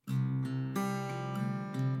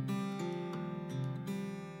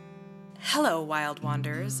Hello, Wild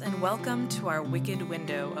Wanderers, and welcome to our wicked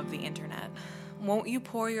window of the internet. Won't you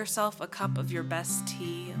pour yourself a cup of your best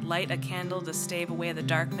tea, light a candle to stave away the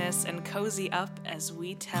darkness, and cozy up as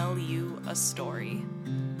we tell you a story?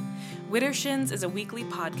 Widdershins is a weekly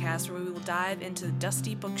podcast where we will dive into the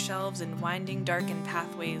dusty bookshelves and winding, darkened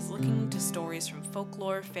pathways looking to stories from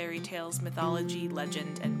folklore, fairy tales, mythology,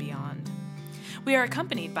 legend, and beyond. We are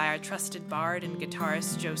accompanied by our trusted bard and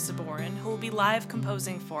guitarist Joe Saborin, who will be live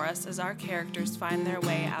composing for us as our characters find their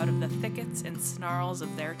way out of the thickets and snarls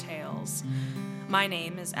of their tales. My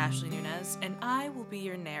name is Ashley Nunez, and I will be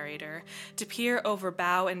your narrator, to peer over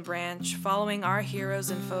bough and branch, following our heroes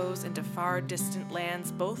and foes into far distant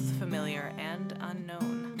lands, both familiar and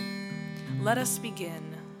unknown. Let us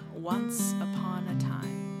begin once upon a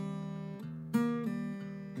time.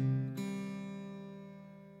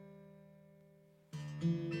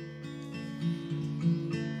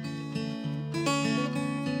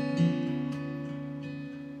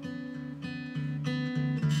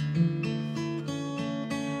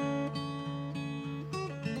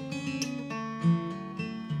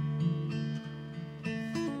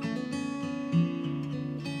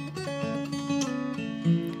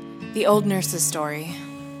 The Old Nurse's Story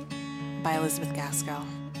by Elizabeth Gaskell.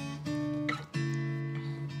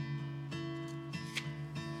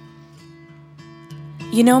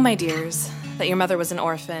 You know, my dears, that your mother was an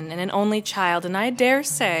orphan and an only child, and I dare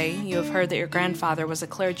say you have heard that your grandfather was a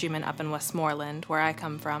clergyman up in Westmoreland, where I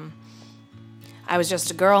come from. I was just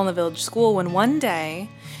a girl in the village school when one day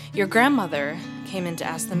your grandmother came in to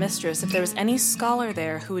ask the mistress if there was any scholar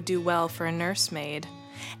there who would do well for a nursemaid.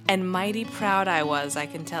 And mighty proud I was, I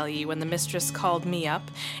can tell you, when the mistress called me up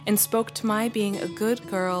and spoke to my being a good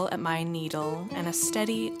girl at my needle, and a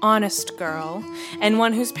steady, honest girl, and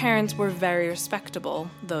one whose parents were very respectable,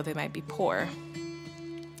 though they might be poor.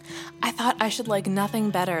 I thought I should like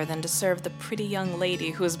nothing better than to serve the pretty young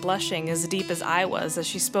lady who was blushing as deep as I was as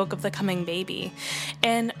she spoke of the coming baby,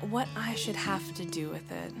 and what I should have to do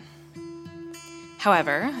with it.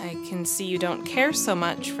 However, I can see you don't care so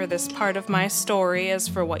much for this part of my story as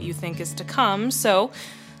for what you think is to come, so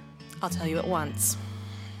I'll tell you at once.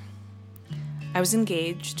 I was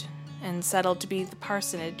engaged and settled to be the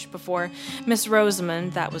parsonage before Miss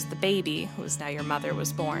Rosamond, that was the baby, who is now your mother,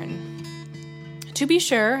 was born. To be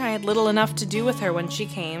sure, I had little enough to do with her when she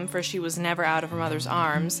came, for she was never out of her mother's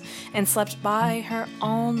arms, and slept by her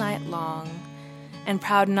all night long, and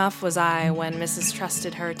proud enough was I when Mrs.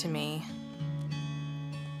 trusted her to me.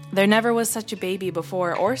 There never was such a baby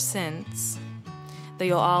before or since, though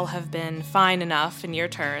you'll all have been fine enough in your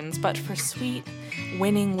turns, but for sweet,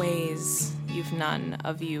 winning ways you've none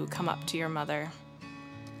of you come up to your mother.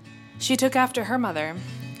 She took after her mother,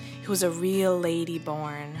 who was a real lady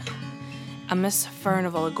born, a Miss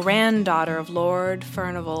Furnivall, a granddaughter of Lord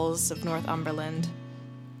Furnivall's of Northumberland.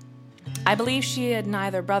 I believe she had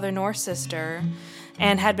neither brother nor sister,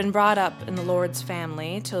 and had been brought up in the Lord's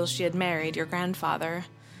family till she had married your grandfather,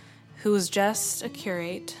 who was just a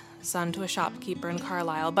curate, son to a shopkeeper in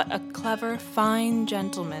Carlisle, but a clever, fine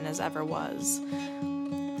gentleman as ever was,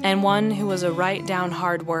 and one who was a right-down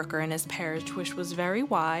hard worker in his parish, which was very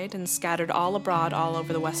wide and scattered all abroad all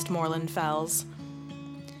over the Westmoreland fells.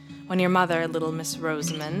 When your mother, little Miss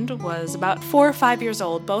Rosamond, was about 4 or 5 years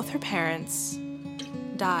old, both her parents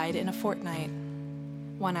died in a fortnight,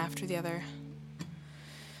 one after the other.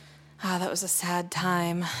 That was a sad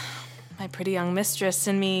time. My pretty young mistress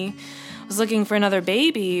and me was looking for another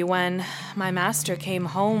baby when my master came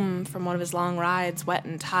home from one of his long rides, wet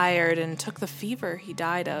and tired, and took the fever he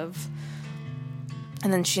died of.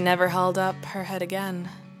 And then she never held up her head again,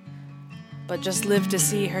 but just lived to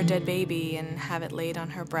see her dead baby and have it laid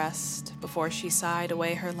on her breast before she sighed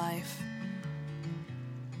away her life.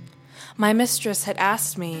 My mistress had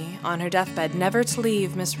asked me on her deathbed never to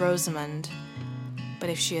leave Miss Rosamond, but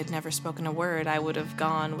if she had never spoken a word, I would have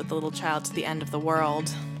gone with the little child to the end of the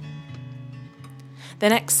world. The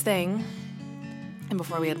next thing, and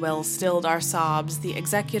before we had well stilled our sobs, the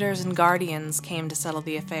executors and guardians came to settle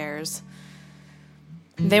the affairs.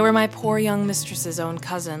 They were my poor young mistress's own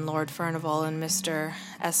cousin, Lord Furnivall, and Mr.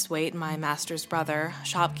 Esthwaite, my master's brother,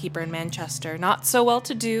 shopkeeper in Manchester, not so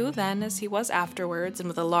well-to-do then as he was afterwards, and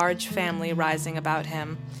with a large family rising about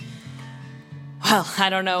him. Well, I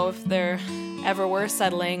don't know if there ever were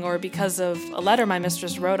settling, or because of a letter my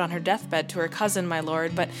mistress wrote on her deathbed to her cousin, my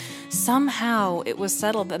lord, but somehow it was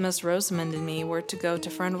settled that Miss Rosamond and me were to go to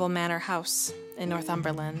Furnivall Manor House in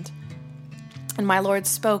Northumberland. And my lord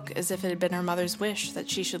spoke as if it had been her mother's wish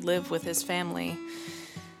that she should live with his family,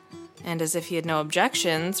 and as if he had no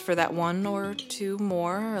objections, for that 1 or 2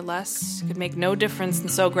 more or less could make no difference in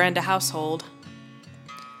so grand a household.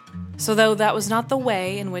 So though that was not the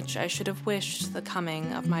way in which I should have wished the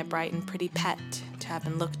coming of my bright and pretty pet to have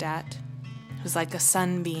been looked at, it was like a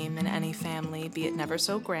sunbeam in any family, be it never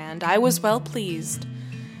so grand, I was well pleased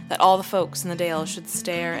that all the folks in the dale should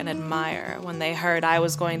stare and admire when they heard I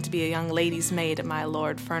was going to be a young lady's maid at my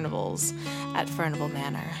Lord Furnival's at Furnival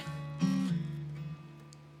Manor.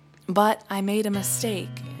 But I made a mistake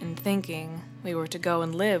in thinking we were to go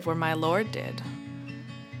and live where my lord did.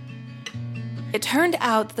 It turned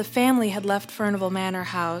out that the family had left Furnival Manor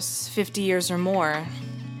House 50 years or more.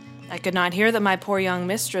 I could not hear that my poor young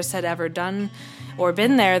mistress had ever done or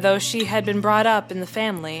been there, though she had been brought up in the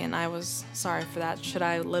family, and I was sorry for that. Should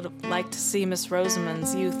I like to see Miss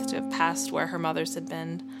Rosamond's youth to have passed where her mother's had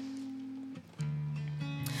been?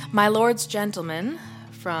 My lord's gentleman,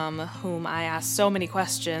 from whom I asked so many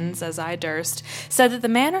questions as I durst, said that the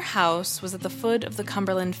manor house was at the foot of the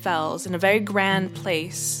Cumberland Fells, in a very grand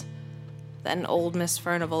place. That an old Miss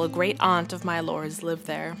Furnival, a great aunt of my lord's, lived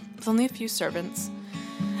there, with only a few servants,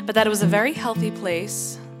 but that it was a very healthy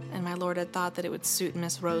place, and my lord had thought that it would suit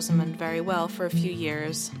Miss Rosamond very well for a few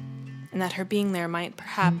years, and that her being there might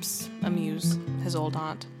perhaps amuse his old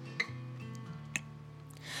aunt.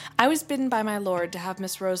 I was bidden by my lord to have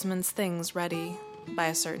Miss Rosamond's things ready by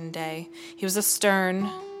a certain day. He was a stern,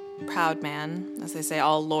 proud man, as they say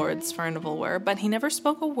all Lords Furnival were, but he never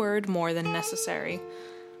spoke a word more than necessary.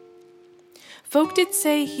 Folk did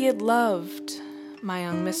say he had loved my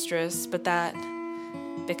young mistress, but that,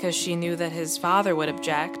 because she knew that his father would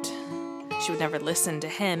object, she would never listen to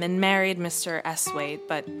him, and married Mr. Eswaite,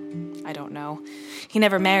 but I don't know. He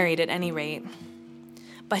never married, at any rate.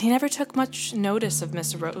 But he never took much notice of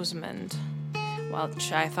Miss Rosamond,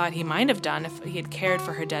 which I thought he might have done if he had cared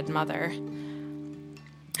for her dead mother.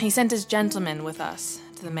 He sent his gentleman with us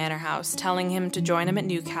to the manor house, telling him to join him at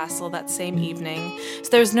Newcastle that same evening, so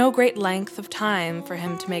there was no great length of time for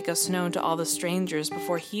him to make us known to all the strangers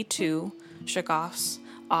before he, too, shook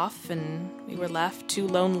off, and we were left, two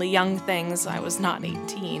lonely young things, I was not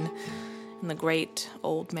 18, in the great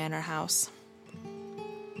old manor house.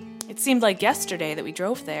 It seemed like yesterday that we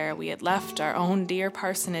drove there. We had left our own dear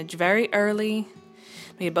parsonage very early.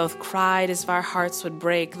 We had both cried as if our hearts would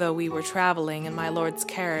break, though we were traveling in my lord's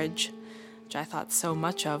carriage, which I thought so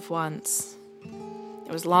much of once.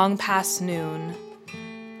 It was long past noon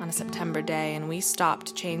on a September day, and we stopped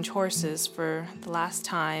to change horses for the last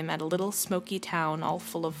time at a little smoky town all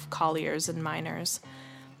full of colliers and miners.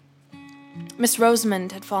 Miss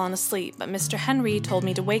Rosamond had fallen asleep, but Mr. Henry told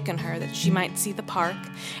me to waken her that she might see the park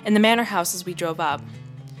and the manor house as we drove up.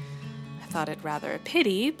 I thought it rather a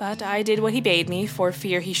pity, but I did what he bade me, for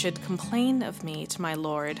fear he should complain of me to my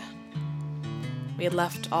lord. We had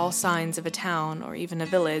left all signs of a town or even a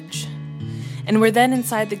village, and were then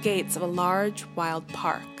inside the gates of a large wild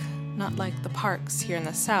park, not like the parks here in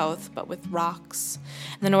the south, but with rocks,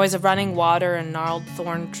 and the noise of running water and gnarled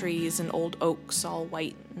thorn trees and old oaks all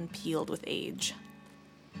white and peeled with age.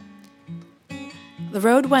 The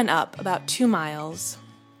road went up about 2 miles,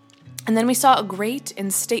 and then we saw a great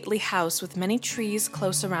and stately house with many trees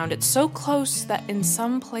close around it, so close that in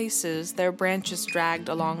some places their branches dragged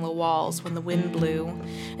along the walls when the wind blew,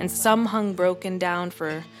 and some hung broken down,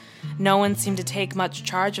 for no one seemed to take much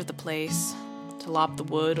charge of the place, to lop the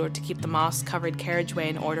wood or to keep the moss-covered carriageway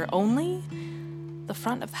in order. Only the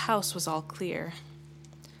front of the house was all clear.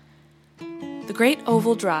 The great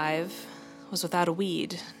oval drive was without a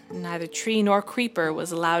weed. Neither tree nor creeper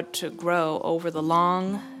was allowed to grow over the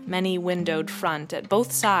long, many-windowed front, at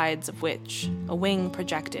both sides of which a wing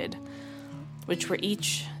projected, which were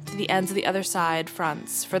each to the ends of the other side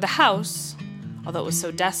fronts, for the house, although it was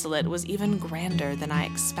so desolate, was even grander than I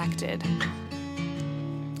expected.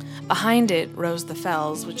 Behind it rose the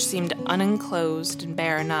fells, which seemed unenclosed and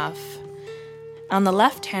bare enough. On the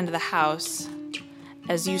left hand of the house,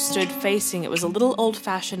 as you stood facing it, was a little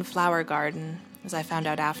old-fashioned flower garden, as I found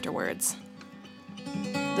out afterwards.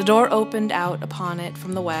 The door opened out upon it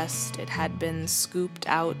from the west. It had been scooped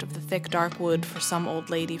out of the thick dark wood for some old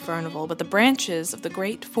lady Furnival, but the branches of the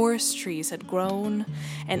great forest trees had grown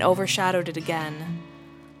and overshadowed it again,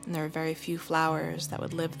 and there were very few flowers that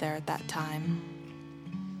would live there at that time.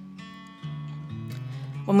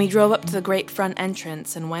 When we drove up to the great front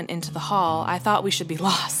entrance and went into the hall, I thought we should be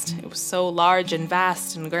lost. It was so large and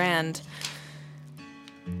vast and grand.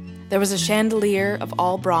 There was a chandelier of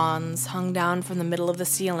all bronze hung down from the middle of the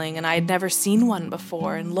ceiling, and I had never seen one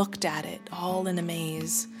before, and looked at it all in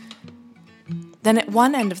amaze. Then at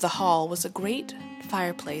one end of the hall was a great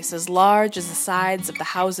fireplace, as large as the sides of the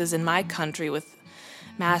houses in my country, with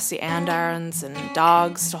massy andirons and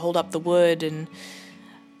dogs to hold up the wood, and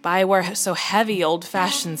by were so heavy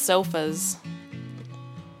old-fashioned sofas.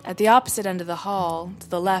 At the opposite end of the hall, to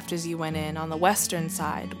the left as you went in, on the western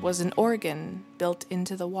side, was an organ built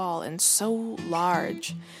into the wall and so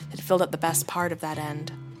large that it filled up the best part of that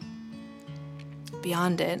end.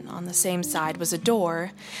 Beyond it, on the same side, was a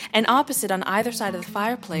door, and opposite on either side of the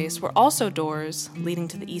fireplace were also doors leading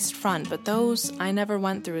to the east front, but those I never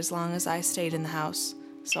went through as long as I stayed in the house,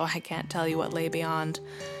 so I can't tell you what lay beyond.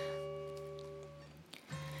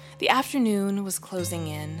 The afternoon was closing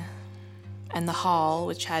in, and the hall,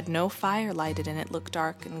 which had no fire lighted in it, looked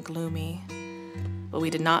dark and gloomy. But we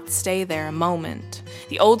did not stay there a moment.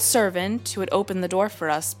 The old servant who had opened the door for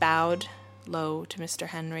us bowed low to Mr.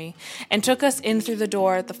 Henry and took us in through the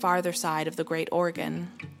door at the farther side of the great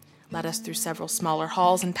organ, led us through several smaller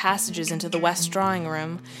halls and passages into the west drawing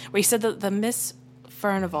room, where he said that the Miss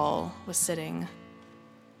Furnivall was sitting.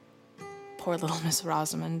 Poor little Miss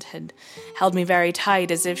Rosamond had held me very tight,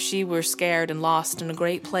 as if she were scared and lost in a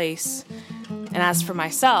great place. And as for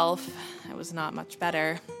myself, I was not much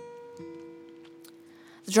better.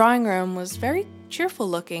 The drawing room was very cheerful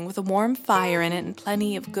looking, with a warm fire in it and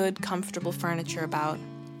plenty of good, comfortable furniture about.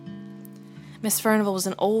 Miss Furnivall was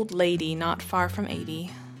an old lady, not far from 80.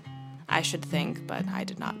 I should think, but I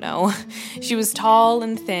did not know. She was tall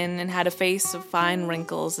and thin and had a face of fine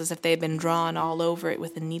wrinkles, as if they had been drawn all over it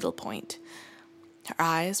with a needlepoint. Her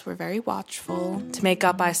eyes were very watchful, to make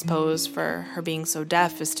up, I suppose, for her being so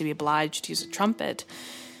deaf as to be obliged to use a trumpet.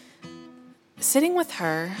 Sitting with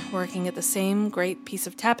her, working at the same great piece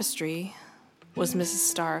of tapestry, was Mrs.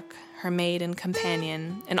 Stark, her maid and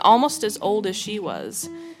companion, and almost as old as she was.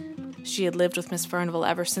 She had lived with Miss Furnivall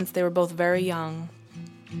ever since they were both very young,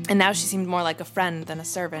 and now she seemed more like a friend than a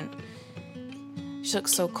servant. She looked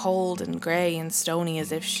so cold and gray and stony,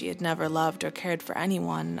 as if she had never loved or cared for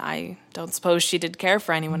anyone. I don't suppose she did care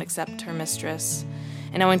for anyone except her mistress,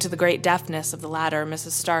 and owing to the great deafness of the latter,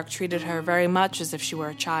 Mrs. Stark treated her very much as if she were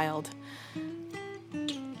a child.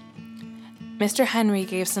 Mr. Henry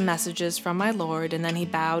gave some messages from my lord, and then he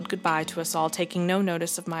bowed goodbye to us all, taking no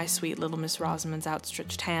notice of my sweet little Miss Rosamond's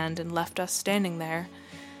outstretched hand, and left us standing there,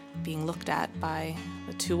 being looked at by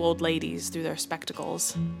the two old ladies through their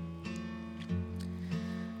spectacles.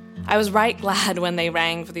 I was right glad when they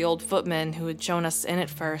rang for the old footman who had shown us in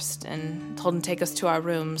at first and told him to take us to our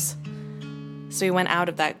rooms. So we went out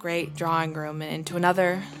of that great drawing room and into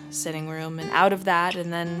another sitting room, and out of that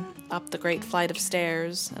and then up the great flight of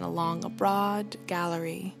stairs and along a broad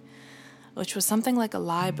gallery, which was something like a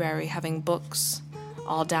library, having books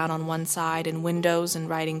all down on one side and windows and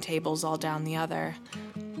writing tables all down the other,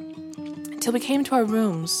 till we came to our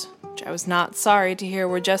rooms, which I was not sorry to hear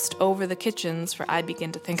were just over the kitchens, for I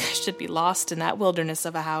began to think I should be lost in that wilderness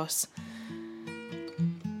of a house.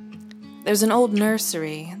 There was an old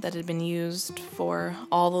nursery that had been used for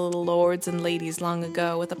all the little lords and ladies long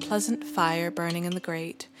ago, with a pleasant fire burning in the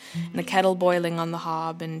grate, and a kettle boiling on the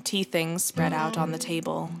hob, and tea things spread out on the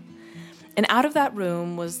table. And out of that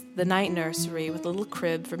room was the night nursery, with a little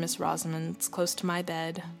crib for Miss Rosamond's close to my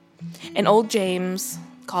bed. And old James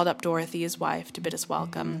called up Dorothy, his wife, to bid us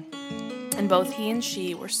welcome. And both he and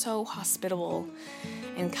she were so hospitable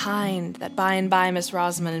and kind that by and by Miss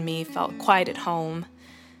Rosamond and me felt quite at home.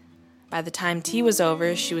 By the time tea was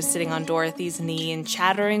over, she was sitting on Dorothy's knee and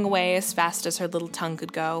chattering away as fast as her little tongue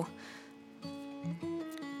could go.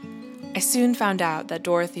 I soon found out that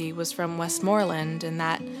Dorothy was from Westmoreland, and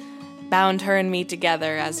that bound her and me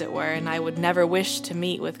together, as it were, and I would never wish to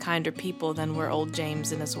meet with kinder people than were old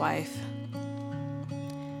James and his wife.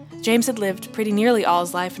 James had lived pretty nearly all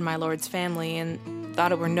his life in my lord's family, and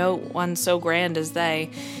thought it were no one so grand as they.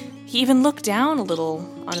 He even looked down a little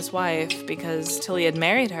on his wife, because till he had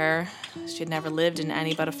married her, she had never lived in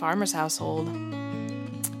any but a farmer's household.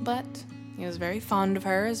 But he was very fond of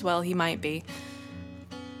her, as well he might be.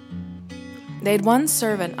 They had one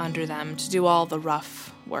servant under them to do all the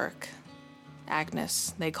rough work.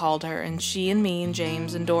 Agnes, they called her, and she and me and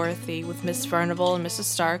James and Dorothy, with Miss Furnivall and Mrs.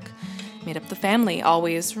 Stark, made up the family,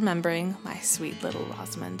 always remembering my sweet little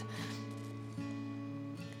Rosamond.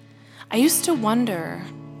 I used to wonder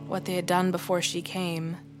what they had done before she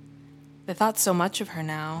came. They thought so much of her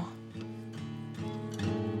now.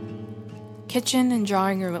 Kitchen and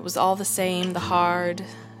drawing room, it was all the same. The hard,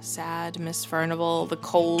 sad Miss Furnivall, the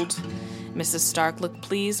cold Mrs. Stark looked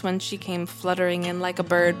pleased when she came fluttering in like a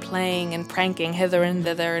bird, playing and pranking hither and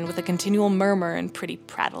thither, and with a continual murmur and pretty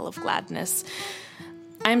prattle of gladness.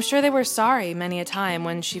 I am sure they were sorry many a time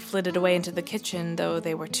when she flitted away into the kitchen, though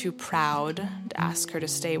they were too proud to ask her to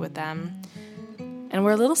stay with them, and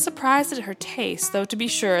were a little surprised at her taste, though to be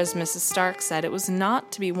sure, as Mrs. Stark said, it was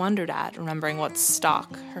not to be wondered at, remembering what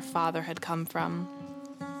stock her father had come from.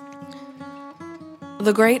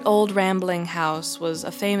 The great old rambling house was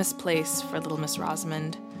a famous place for little Miss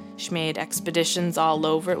Rosamond. She made expeditions all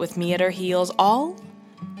over it with me at her heels, all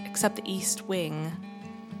except the east wing,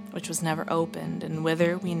 which was never opened and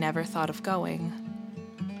whither we never thought of going.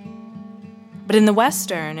 But in the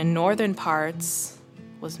western and northern parts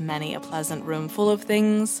was many a pleasant room full of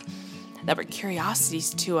things that were curiosities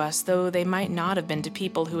to us, though they might not have been to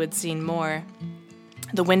people who had seen more.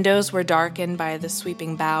 The windows were darkened by the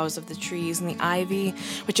sweeping boughs of the trees and the ivy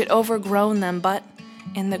which had overgrown them, but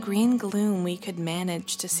in the green gloom we could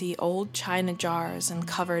manage to see old china jars and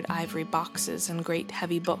covered ivory boxes and great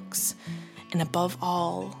heavy books, and above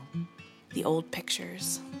all, the old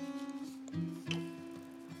pictures.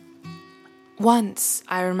 Once,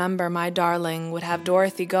 I remember, my darling would have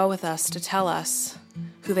Dorothy go with us to tell us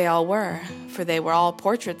who they all were, for they were all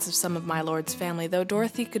portraits of some of my lord's family, though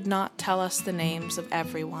Dorothy could not tell us the names of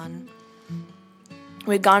everyone.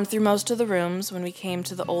 We had gone through most of the rooms when we came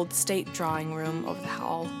to the old state drawing room over the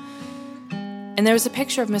hall, and there was a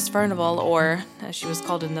picture of Miss Furnivall, or, as she was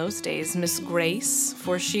called in those days, Miss Grace,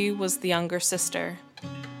 for she was the younger sister.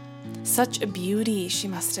 Such a beauty she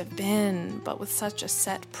must have been, but with such a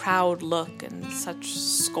set, proud look and such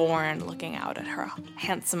scorn looking out at her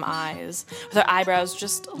handsome eyes, with her eyebrows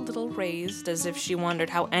just a little raised as if she wondered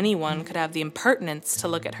how anyone could have the impertinence to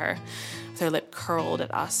look at her, with her lip curled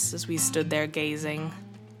at us as we stood there gazing.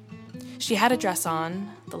 She had a dress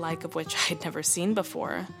on, the like of which I had never seen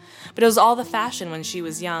before, but it was all the fashion when she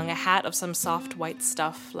was young, a hat of some soft white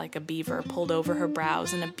stuff like a beaver pulled over her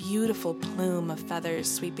brows, and a beautiful plume of feathers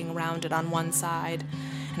sweeping round it on one side,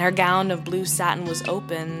 and her gown of blue satin was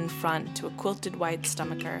open in front to a quilted white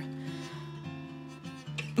stomacher.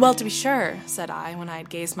 "Well, to be sure," said I, when I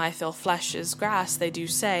had gazed my fill, "flesh is grass, they do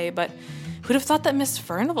say, but who'd have thought that Miss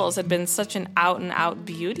Furnivall's had been such an out-and-out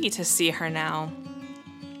beauty to see her now?"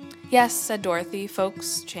 "Yes," said Dorothy,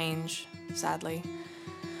 "folks change, sadly.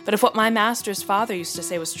 But if what my master's father used to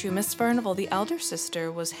say was true, Miss Furnivall, the elder sister,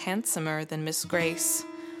 was handsomer than Miss Grace.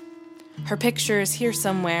 Her picture is here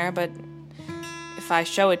somewhere, but if I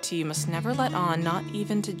show it to you, you must never let on, not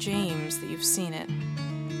even to James, that you've seen it."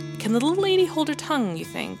 "Can the little lady hold her tongue, you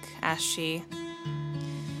think?" asked she.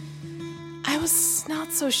 I was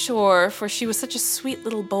not so sure, for she was such a sweet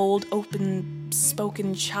little bold,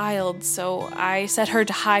 open-spoken child, so I set her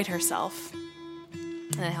to hide herself.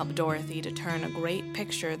 And I helped Dorothy to turn a great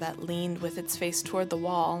picture that leaned with its face toward the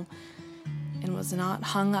wall and was not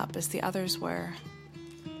hung up as the others were.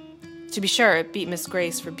 To be sure, it beat Miss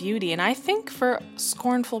Grace for beauty, and I think for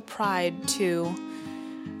scornful pride, too,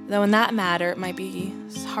 though in that matter it might be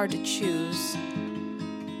hard to choose.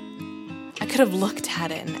 I could have looked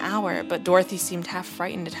at it an hour, but Dorothy seemed half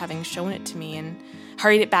frightened at having shown it to me, and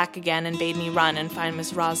hurried it back again and bade me run and find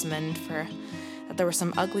Miss Rosamond, for that there were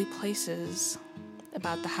some ugly places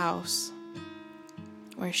about the house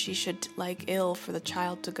where she should like ill for the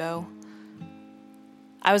child to go.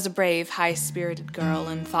 I was a brave, high-spirited girl,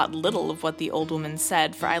 and thought little of what the old woman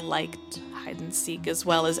said, for I liked hide-and-seek as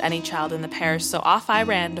well as any child in the parish, so off I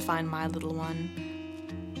ran to find my little one.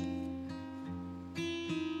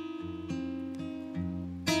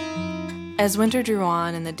 As winter drew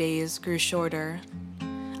on and the days grew shorter,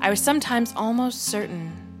 I was sometimes almost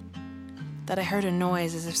certain that I heard a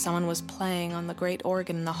noise as if someone was playing on the great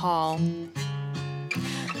organ in the hall.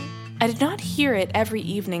 I did not hear it every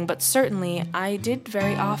evening, but certainly I did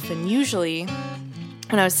very often, usually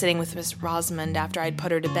when I was sitting with Miss Rosamond after I'd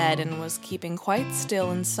put her to bed and was keeping quite still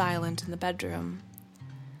and silent in the bedroom.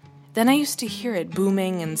 Then I used to hear it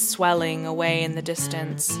booming and swelling away in the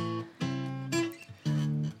distance.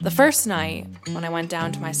 The first night, when I went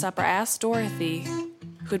down to my supper, I asked Dorothy,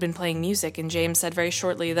 who had been playing music, and James said very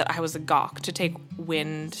shortly that I was a gawk to take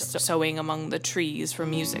wind sowing among the trees for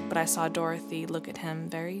music, but I saw Dorothy look at him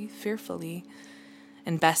very fearfully,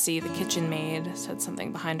 and Bessie, the kitchen maid, said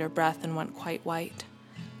something behind her breath and went quite white.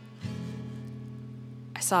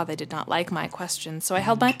 I saw they did not like my question, so I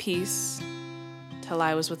held my peace till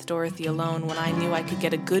I was with Dorothy alone, when I knew I could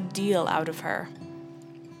get a good deal out of her.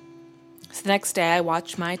 So the next day I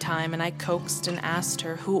watched my time, and I coaxed and asked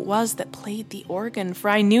her who it was that played the organ, for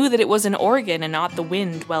I knew that it was an organ and not the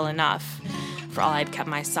wind well enough, for all I'd kept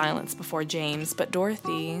my silence before James. But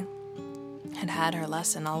Dorothy had had her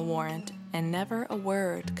lesson, I'll warrant, and never a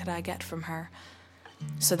word could I get from her.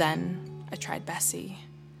 So then I tried Bessie,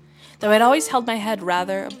 though I'd always held my head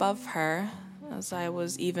rather above her, as I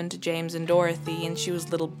was even to James and Dorothy, and she was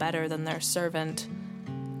little better than their servant.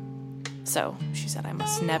 So, she said, I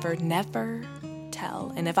must never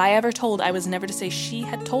tell, and if I ever told, I was never to say she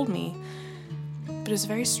had told me. But it was a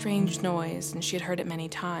very strange noise, and she had heard it many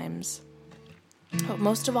times. but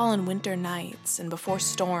most of all in winter nights and before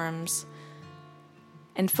storms.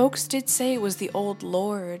 And folks did say it was the old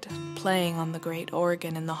Lord playing on the great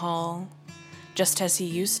organ in the hall, just as he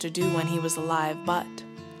used to do when he was alive, but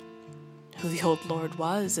who the old Lord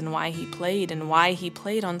was and why he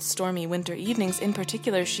played on stormy winter evenings in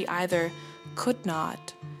particular, she either could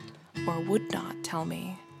not or would not tell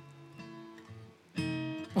me.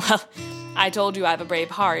 Well, I told you I have a brave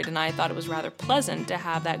heart, and I thought it was rather pleasant to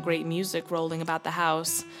have that great music rolling about the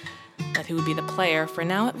house, that who would be the player, for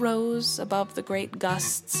now it rose above the great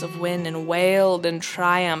gusts of wind and wailed and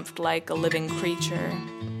triumphed like a living creature.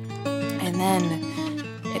 And then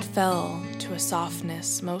it fell to a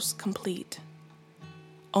softness most complete.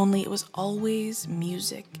 Only it was always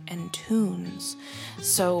music and tunes,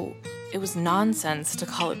 so it was nonsense to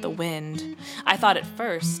call it the wind. I thought at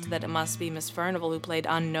first that it must be Miss Furnivall who played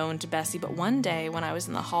unknown to Bessie, but one day when I was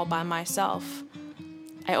in the hall by myself,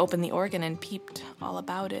 I opened the organ and peeped all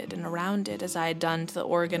about it and around it as I had done to the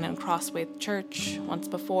organ in Crosswaith Church once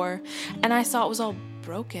before, and I saw it was all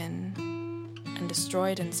broken and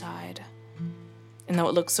destroyed inside. And though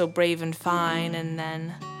it looked so brave and fine, and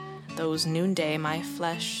then those noonday my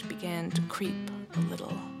flesh began to creep a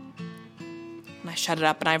little. And I shut it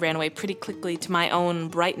up and I ran away pretty quickly to my own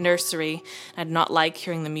bright nursery. I did not like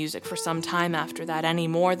hearing the music for some time after that any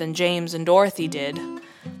more than James and Dorothy did.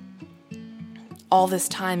 All this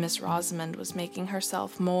time Miss Rosamond was making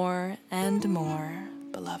herself more and more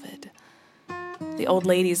beloved. The old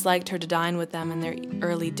ladies liked her to dine with them in their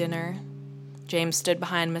early dinner. James stood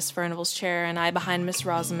behind Miss Furnivall's chair and I behind Miss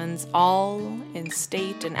Rosamond's, all in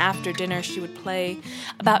state, and after dinner she would play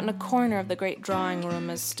about in a corner of the great drawing room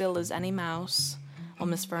as still as any mouse, while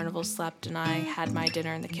Miss Furnivall slept and I had my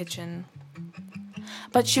dinner in the kitchen.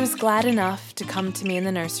 But she was glad enough to come to me in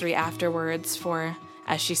the nursery afterwards, for,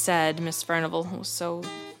 as she said, Miss Furnivall was so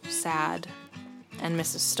sad, and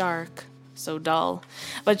Mrs. Stark so dull.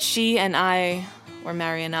 But she and I were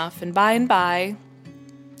merry enough, and by,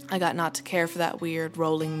 I got not to care for that weird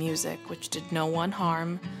rolling music, which did no one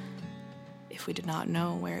harm if we did not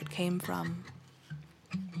know where it came from.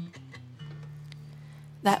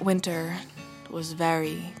 That winter was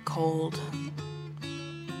very cold.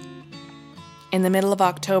 In the middle of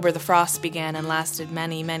October, the frost began and lasted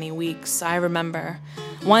many, many weeks. I remember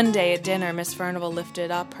one day at dinner, Miss Furnivall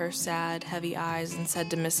lifted up her sad, heavy eyes and said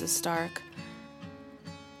to Mrs. Stark,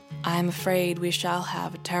 "I am afraid we shall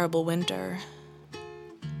have a terrible winter,"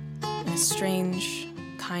 in a strange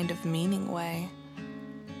kind of meaning way.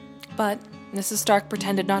 But Mrs. Stark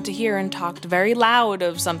pretended not to hear and talked very loud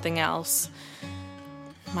of something else.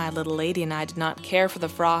 My little lady and I did not care for the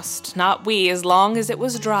frost, not we, as long as it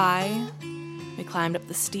was dry. We climbed up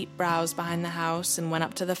the steep brows behind the house and went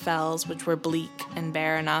up to the fells, which were bleak and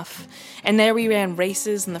bare enough, and there we ran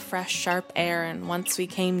races in the fresh, sharp air, and once we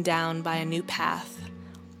came down by a new path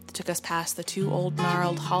that took us past the 2 old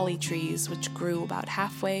gnarled holly trees, which grew about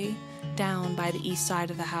halfway down by the east side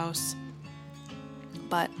of the house.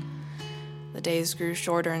 But the days grew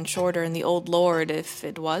shorter and shorter, and the old Lord, if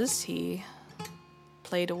it was he,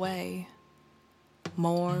 played away,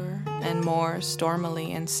 more and more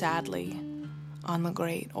stormily and sadly, on the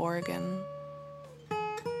great organ.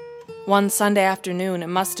 One Sunday afternoon, it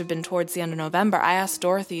must have been towards the end of November, I asked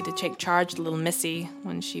Dorothy to take charge of little Missy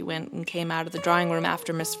when she went and came out of the drawing room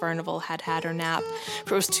after Miss Furnivall had had her nap,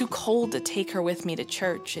 for it was too cold to take her with me to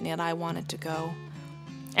church, and yet I wanted to go.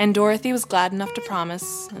 And Dorothy was glad enough to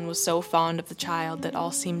promise, and was so fond of the child that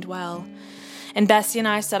all seemed well. And Bessie and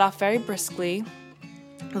I set off very briskly,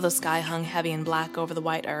 though the sky hung heavy and black over the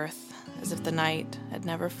white earth, as if the night had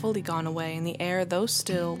never fully gone away, and the air, though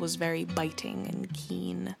still, was very biting and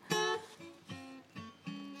keen.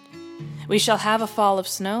 "We shall have a fall of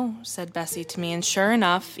snow," said Bessie to me, and sure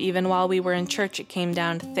enough, even while we were in church, it came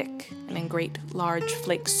down thick and in great large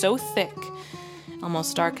flakes, so thick,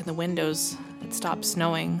 almost dark in the windows. It stopped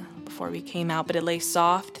snowing before we came out, but it lay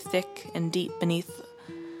soft, thick, and deep beneath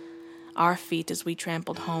our feet as we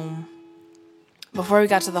trampled home. Before we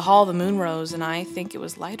got to the hall, the moon rose, and I think it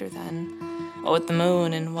was lighter then, what with the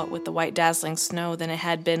moon and what with the white dazzling snow, than it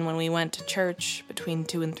had been when we went to church between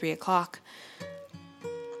 2 and 3 o'clock.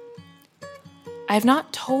 I have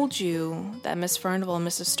not told you that Miss Furnivall and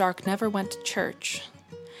Mrs. Stark never went to church.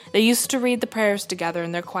 They used to read the prayers together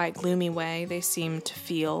in their quiet, gloomy way. They seemed to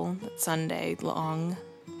feel that Sunday long,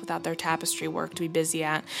 without their tapestry work to be busy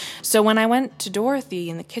at. So when I went to Dorothy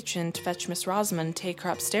in the kitchen to fetch Miss Rosamond and take her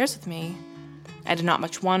upstairs with me, I did not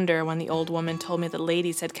much wonder when the old woman told me that the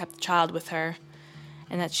ladies had kept the child with her,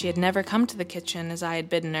 and that she had never come to the kitchen as I had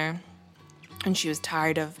bidden her, and she was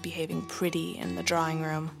tired of behaving pretty in the drawing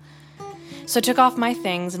room. So I took off my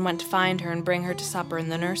things and went to find her and bring her to supper in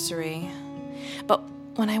the nursery. But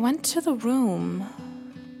when I went to the room,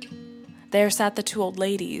 there sat the two old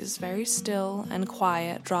ladies, very still and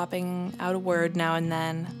quiet, dropping out a word now and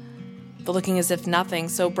then, but looking as if nothing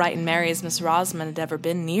so bright and merry as Miss Rosamond had ever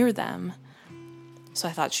been near them. So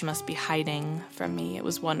I thought she must be hiding from me. It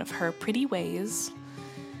was one of her pretty ways,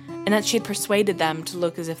 and that she had persuaded them to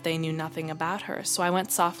look as if they knew nothing about her. So I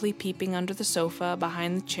went softly peeping under the sofa,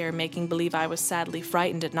 behind the chair, making believe I was sadly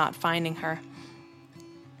frightened at not finding her.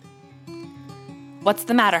 "What's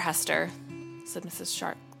the matter, Hester?" said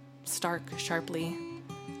Mrs. Stark sharply.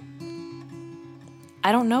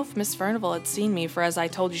 I don't know if Miss Furnivall had seen me, for as I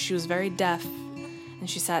told you, she was very deaf, and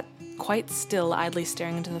she sat quite still, idly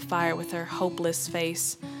staring into the fire with her hopeless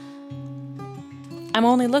face. "I'm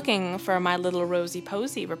only looking for my little Rosy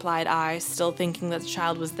Posy," replied I, still thinking that the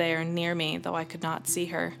child was there near me, though I could not see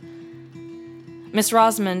her. "Miss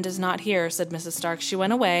Rosamond is not here," said Mrs. Stark. "She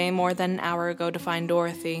went away more than an hour ago to find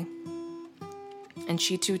Dorothy." And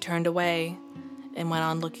she too turned away and went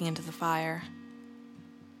on looking into the fire.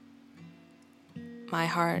 My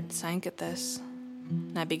heart sank at this,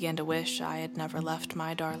 and I began to wish I had never left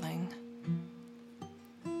my darling.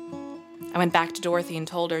 I went back to Dorothy and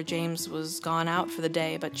told her James was gone out for the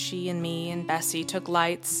day, but she and me and Bessie took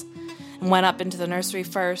lights and went up into the nursery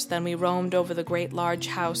first. Then we roamed over the great large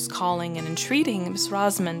house, calling and entreating Miss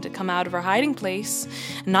Rosamond to come out of her hiding place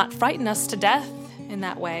and not frighten us to death in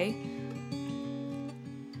that way.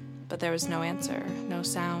 But there was no answer, no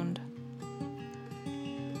sound.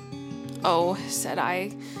 "Oh," said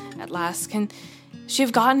I at last, "can she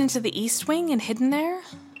have gotten into the east wing and hidden there?"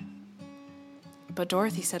 But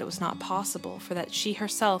Dorothy said it was not possible, for that she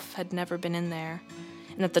herself had never been in there,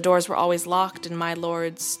 and that the doors were always locked, and my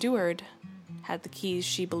lord's steward had the keys.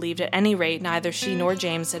 She believed, at any rate, neither she nor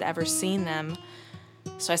James had ever seen them.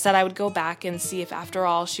 So I said I would go back and see if, after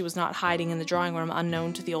all, she was not hiding in the drawing room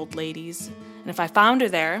unknown to the old ladies, and if I found her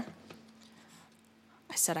there,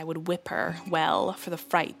 I said I would whip her well for the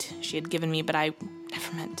fright she had given me, but I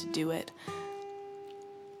never meant to do it.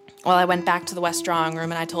 Well, I went back to the west drawing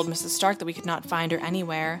room, and I told Mrs. Stark that we could not find her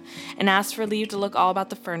anywhere, and asked for leave to look all about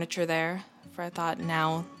the furniture there, for I thought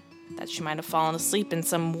now that she might have fallen asleep in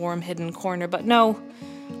some warm hidden corner. But no,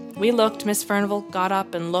 we looked. Miss Furnivall got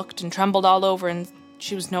up and looked and trembled all over, and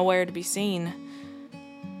she was nowhere to be seen.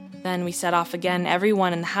 Then we set off again,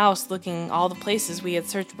 everyone in the house looking all the places we had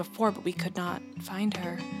searched before, but we could not find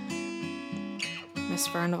her. Miss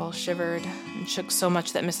Furnivall shivered and shook so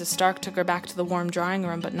much that Mrs. Stark took her back to the warm drawing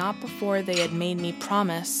room, but not before they had made me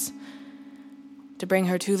promise to bring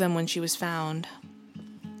her to them when she was found.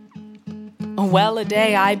 Well a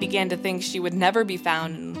day, I began to think she would never be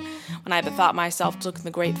found, and when I bethought myself to look in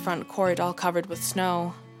the great front court, all covered with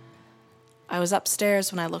snow. I was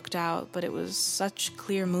upstairs when I looked out, but it was such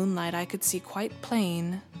clear moonlight I could see quite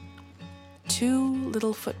plain 2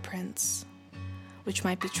 little footprints, which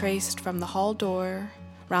might be traced from the hall door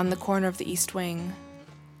round the corner of the east wing.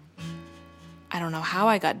 I don't know how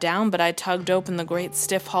I got down, but I tugged open the great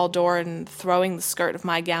stiff hall door, and throwing the skirt of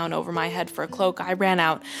my gown over my head for a cloak, I ran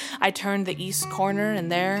out. I turned the east corner,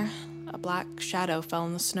 and there a black shadow fell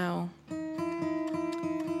in the snow.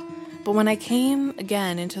 But when I came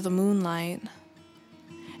again into the moonlight,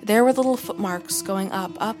 there were little footmarks going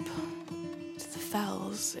up to the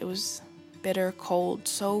fells. It was bitter cold,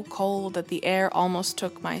 so cold that the air almost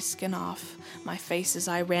took my skin off my face as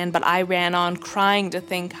I ran, but I ran on, crying to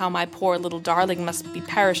think how my poor little darling must be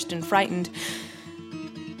perished and frightened.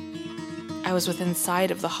 I was within sight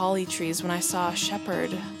of the holly trees when I saw a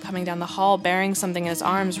shepherd coming down the hall bearing something in his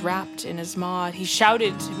arms wrapped in his maud. He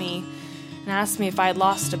shouted to me and asked me if I had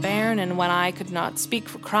lost a bairn, and when I could not speak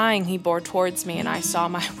for crying, he bore towards me, and I saw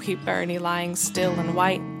my wee Bernie lying still and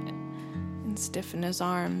white and stiff in his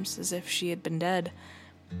arms, as if she had been dead.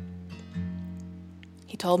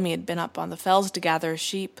 He told me he had been up on the fells to gather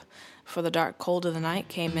sheep before the dark cold of the night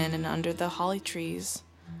came in, and under the holly trees,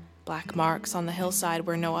 black marks on the hillside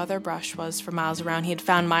where no other brush was for miles around, he had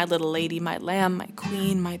found my little lady, my lamb, my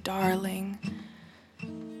queen, my darling,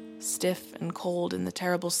 stiff and cold in the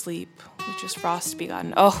terrible sleep which is frost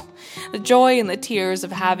begotten. Oh, the joy and the tears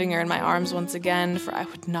of having her in my arms once again, for I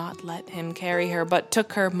would not let him carry her, but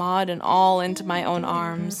took her, Maud and all, into my own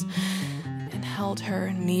arms, and held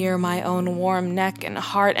her near my own warm neck and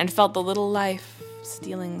heart, and felt the little life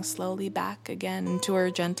stealing slowly back again to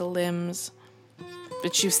her gentle limbs.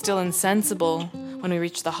 But she was still insensible when we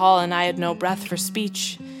reached the hall, and I had no breath for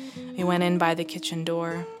speech. We went in by the kitchen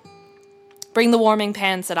door. "Bring the warming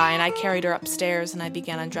pan," said I, and I carried her upstairs, and I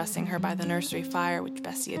began undressing her by the nursery fire, which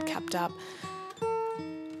Bessie had kept up.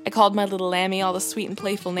 I called my little Lammy all the sweet and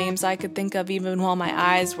playful names I could think of, even while my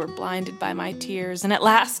eyes were blinded by my tears. And at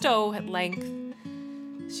last, at length,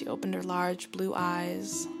 she opened her large blue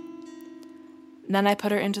eyes. And then I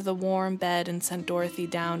put her into the warm bed and sent Dorothy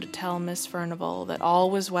down to tell Miss Furnivall that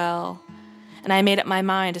all was well, and I made up my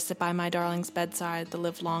mind to sit by my darling's bedside the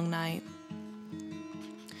livelong night.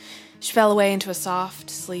 She fell away into a soft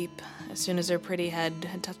sleep as soon as her pretty head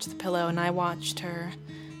had touched the pillow, and I watched her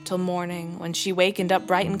till morning, when she wakened up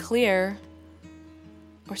bright and clear.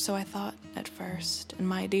 Or so I thought at first, and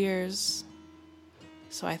my dears,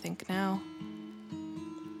 so I think now.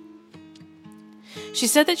 She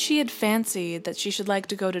said that she had fancied that she should like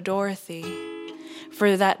to go to Dorothy,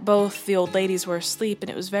 for that both the old ladies were asleep, and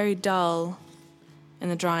it was very dull in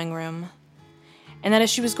the drawing room, and that as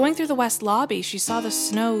she was going through the west lobby, she saw the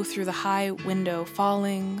snow through the high window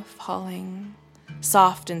falling,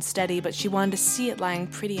 soft and steady, but she wanted to see it lying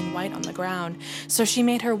pretty and white on the ground. So she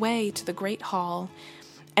made her way to the great hall,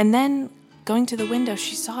 and then, going to the window,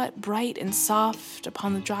 she saw it bright and soft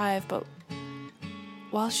upon the drive, but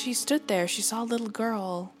while she stood there, she saw a little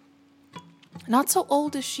girl, not so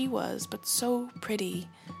old as she was, but so pretty,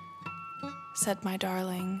 said my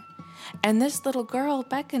darling, and this little girl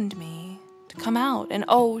beckoned me to come out, and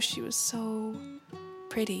she was so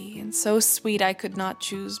pretty and so sweet I could not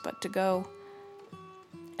choose but to go.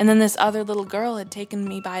 And then this other little girl had taken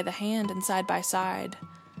me by the hand and side by side,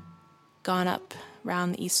 gone up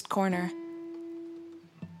round the east corner.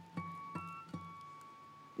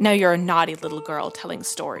 Now you're a naughty little girl telling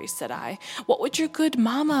stories, said I. What would your good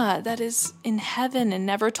mamma, that is in heaven and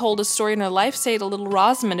never told a story in her life, say to little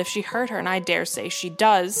Rosamond if she heard her? And I dare say she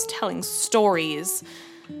does, telling stories.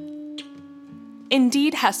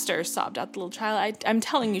 Indeed, Hester, sobbed out the little child. I'm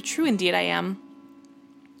telling you true, indeed I am.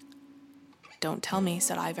 Don't tell me,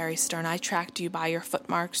 said I, very stern. I tracked you by your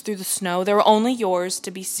footmarks through the snow. They were only yours to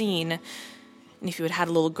be seen. And if you had had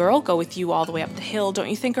a little girl go with you all the way up the hill, don't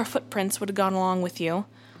you think her footprints would have gone along with you?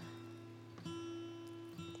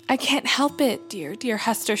 I can't help it, dear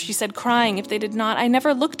Hester, she said, crying if they did not. I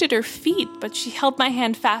never looked at her feet, but she held my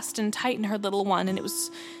hand fast and tight in her little one, and it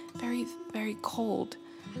was very, very cold.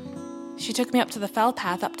 She took me up to the fell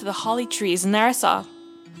path, up to the holly trees, and there I saw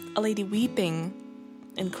a lady weeping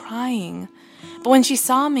and crying. But when she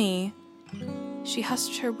saw me, she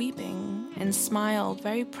hushed her weeping and smiled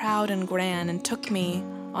very proud and grand and took me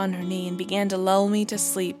on her knee and began to lull me to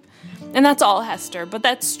sleep. And that's all, Hester, but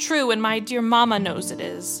that's true, and my dear mamma knows it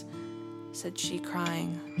is, said she,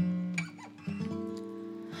 crying.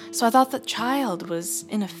 So I thought the child was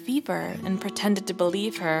in a fever and pretended to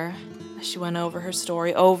believe her. She went over her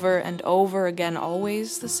story over and over again,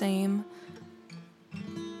 always the same.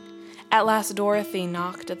 At last Dorothy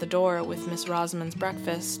knocked at the door with Miss Rosamond's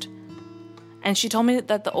breakfast, and she told me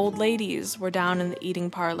that the old ladies were down in the eating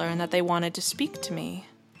parlor and that they wanted to speak to me.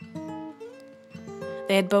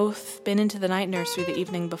 They had both been into the night nursery the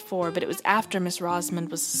evening before, but it was after Miss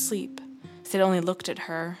Rosamond was asleep, so they'd only looked at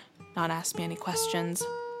her, not asked me any questions.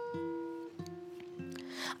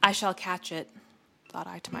 I shall catch it, thought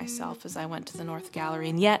I to myself as I went to the north gallery,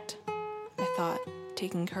 and yet, I thought,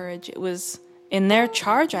 taking courage, it was in their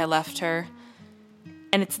charge I left her,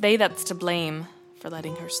 and it's they that's to blame for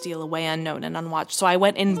letting her steal away unknown and unwatched. So I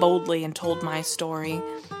went in boldly and told my story.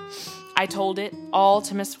 I told it all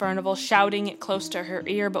to Miss Furnivall, shouting it close to her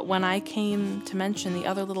ear, but when I came to mention the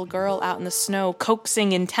other little girl out in the snow,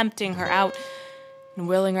 coaxing and tempting her out, and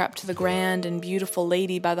wheeling her up to the grand and beautiful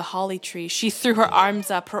lady by the holly tree, she threw her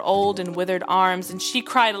arms up, her old and withered arms, and she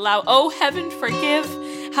cried aloud, "Oh, heaven, forgive,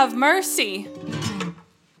 have mercy!"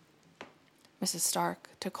 Mrs. Stark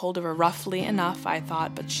took hold of her roughly enough, I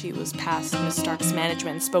thought, but she was past Miss Stark's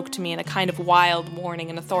management and spoke to me in a kind of wild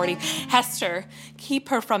warning and authority. "Hester, keep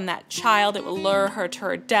her from that child. It will lure her to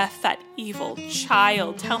her death, that evil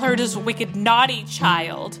child. Tell her it is a wicked, naughty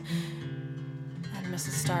child." And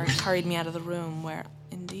Mrs. Stark hurried me out of the room, where,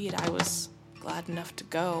 indeed, I was glad enough to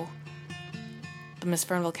go. But Miss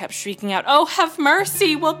Furnivall kept shrieking out, "Oh, have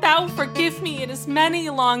mercy! Wilt thou forgive me? It is many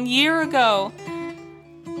a long year ago."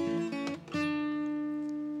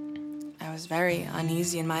 I was very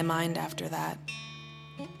uneasy in my mind after that.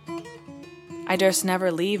 I durst never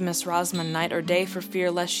leave Miss Rosamond night or day for fear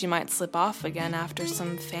lest she might slip off again after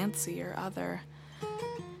some fancy or other.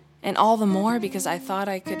 And all the more because I thought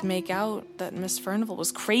I could make out that Miss Furnivall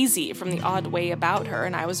was crazy from the odd way about her,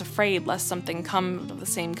 and I was afraid lest something come of the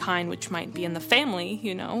same kind which might be in the family,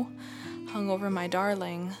 hung over my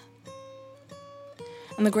darling.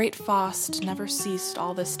 And the great frost never ceased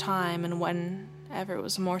all this time, and whenever it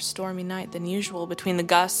was a more stormy night than usual, between the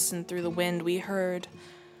gusts and through the wind, we heard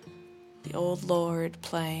the old lord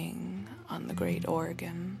playing on the great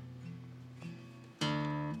organ.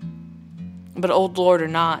 But old lord or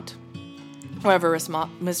not, wherever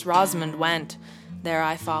Miss Rosamond went, there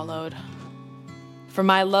I followed. For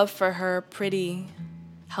my love for her pretty,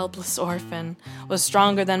 helpless orphan was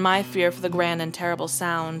stronger than my fear for the grand and terrible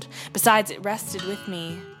sound. Besides, it rested with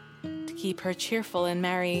me to keep her cheerful and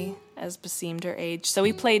merry as beseemed her age. So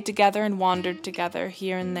we played together and wandered together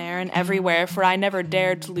here and there and everywhere, for I never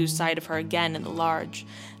dared to lose sight of her again in the large,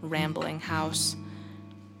 rambling house.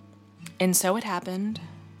 And so it happened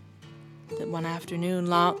that one afternoon,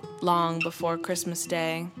 long before Christmas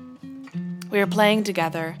Day, we were playing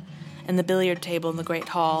together in the billiard table in the great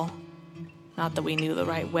hall. Not that we knew the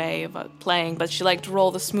right way of playing, but she liked to roll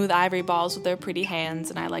the smooth ivory balls with her pretty hands,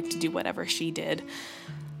 and I liked to do whatever she did.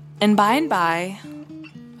 And by,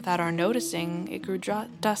 without our noticing, it grew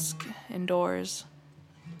dusk indoors.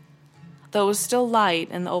 Though it was still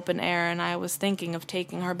light in the open air, and I was thinking of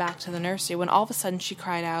taking her back to the nursery, when all of a sudden she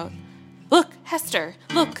cried out, "Look, Hester,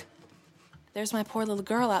 look! There's my poor little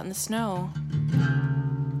girl out in the snow."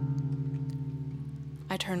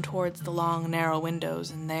 I turned towards the long, narrow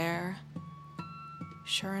windows, and there,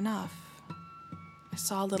 sure enough, I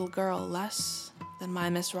saw a little girl less than my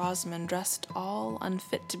Miss Rosamond, dressed all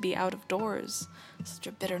unfit to be out of doors, such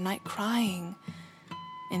a bitter night, crying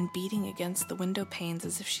and beating against the window panes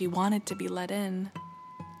as if she wanted to be let in.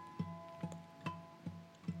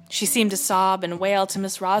 She seemed to sob and wail till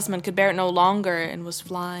Miss Rosamond could bear it no longer and was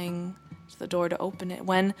flying to the door to open it,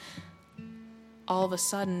 when all of a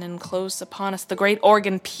sudden, and close upon us, the great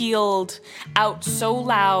organ pealed out so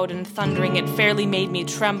loud and thundering it fairly made me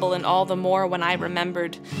tremble, and all the more when I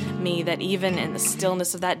remembered me that even in the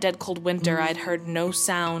stillness of that dead cold winter I had heard no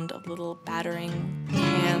sound of little battering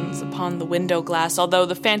hands upon the window glass, although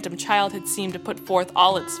the phantom child had seemed to put forth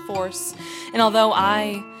all its force, and although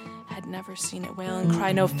I had never seen it wail and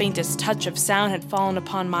cry, no faintest touch of sound had fallen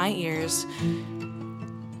upon my ears.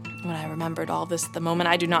 When I remembered all this at the moment,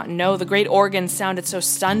 I do not know. The great organ sound had so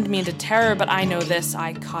stunned me into terror, but I know this.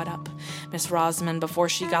 I caught up Miss Rosamond before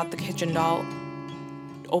she got the kitchen door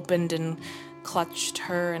opened and clutched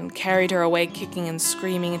her and carried her away kicking and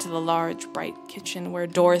screaming into the large, bright kitchen where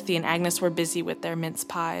Dorothy and Agnes were busy with their mince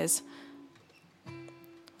pies.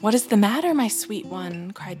 "What is the matter, my sweet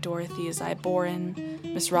one?" cried Dorothy as I bore in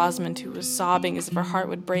Miss Rosamond, who was sobbing as if her heart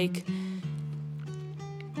would break.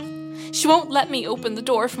 "She won't let me open the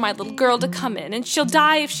door for my little girl to come in, and she'll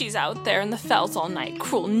die if she's out there in the fells all night.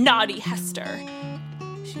 Cruel, naughty Hester,"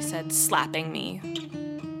 she said, slapping me.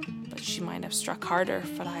 But she might have struck harder,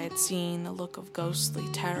 for I had seen a look of ghostly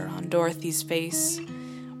terror on Dorothy's face,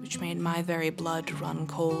 which made my very blood run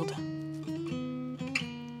cold.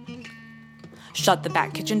 "Shut the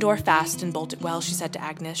back kitchen door fast and bolt it well," she said to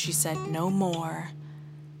Agnes. She said no more.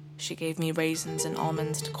 She gave me raisins and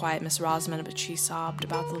almonds to quiet Miss Rosamond, but she sobbed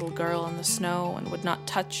about the little girl in the snow and would not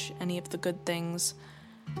touch any of the good things.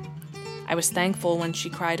 I was thankful when she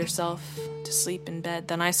cried herself to sleep in bed.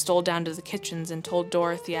 Then I stole down to the kitchens and told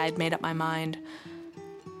Dorothy I had made up my mind.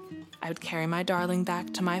 I would carry my darling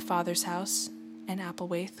back to my father's house in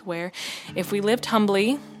Applewaith, where, if we lived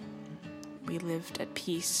humbly, we lived at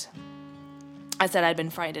peace. I said I'd been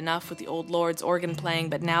frightened enough with the old lord's organ playing,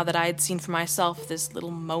 but now that I had seen for myself this little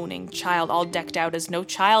moaning child, all decked out as no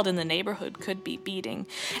child in the neighborhood could be, beating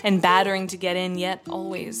and battering to get in, yet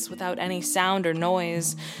always without any sound or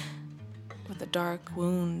noise, with a dark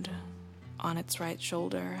wound on its right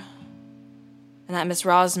shoulder, and that Miss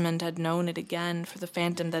Rosamond had known it again for the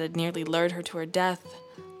phantom that had nearly lured her to her death,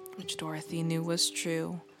 which Dorothy knew was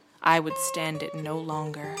true, I would stand it no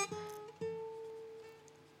longer.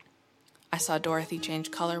 I saw Dorothy change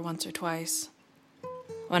color once or twice.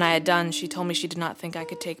 When I had done, she told me she did not think I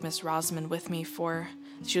could take Miss Rosamond with me, for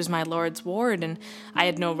she was my lord's ward, and I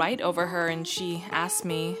had no right over her, and she asked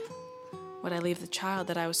me, would I leave the child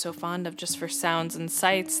that I was so fond of just for sounds and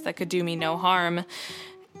sights that could do me no harm,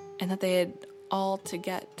 and that they had all to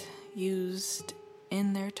get used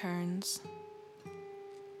in their turns.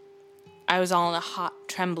 I was all in a hot,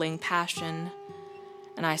 trembling passion,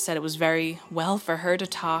 and I said it was very well for her to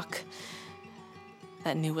talk,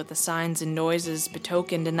 that knew what the signs and noises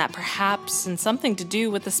betokened, and that perhaps in something to do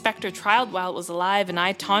with the spectre child while it was alive, and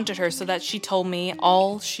I taunted her so that she told me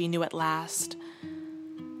all she knew at last.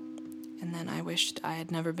 And then I wished I had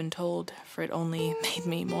never been told, for it only made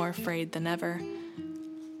me more afraid than ever.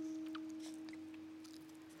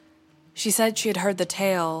 She said she had heard the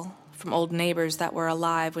tale from old neighbors that were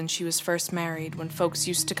alive when she was first married, when folks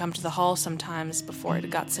used to come to the hall sometimes before it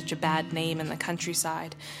had got such a bad name in the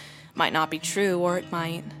countryside. Might not be true, or it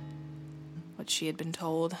might, what she had been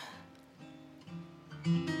told.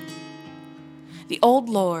 The old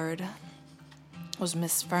lord was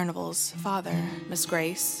Miss Furnival's father. Miss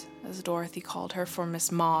Grace, as Dorothy called her, for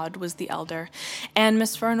Miss Maud was the elder, and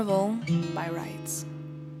Miss Furnival by rights.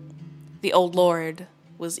 The old lord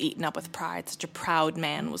was eaten up with pride. Such a proud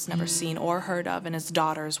man was never seen or heard of, and his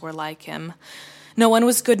daughters were like him. No one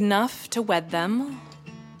was good enough to wed them,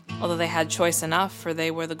 although they had choice enough, for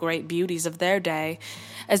they were the great beauties of their day,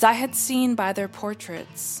 as I had seen by their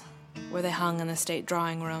portraits, where they hung in the state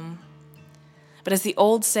drawing-room. But as the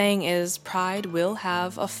old saying is, pride will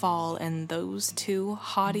have a fall, and those two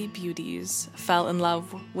haughty beauties fell in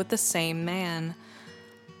love with the same man,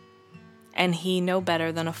 and he no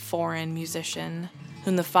better than a foreign musician,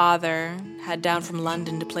 whom the father had down from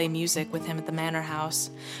London to play music with him at the manor house.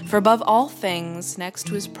 For above all things, next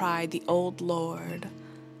to his pride, the old lord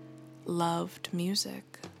loved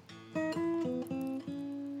music.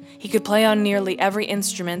 He could play on nearly every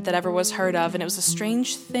instrument that ever was heard of, and it was a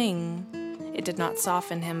strange thing. It did not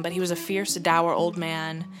soften him, but he was a fierce, dour old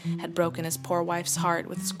man, had broken his poor wife's heart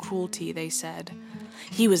with his cruelty, they said.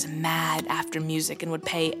 He was mad after music and would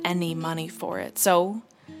pay any money for it. So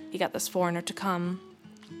he got this foreigner to come,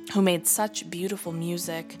 who made such beautiful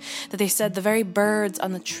music that they said the very birds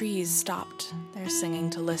on the trees stopped their singing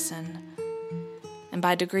to listen. And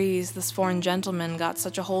by degrees this foreign gentleman got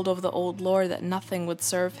such a hold over the old lord that nothing would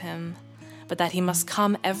serve him, but that he must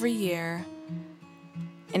come every year.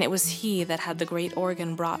 And it was he that had the great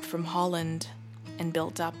organ brought from Holland and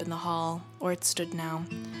built up in the hall, where it stood now.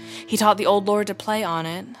 He taught the old lord to play on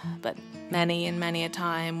it, but many and many a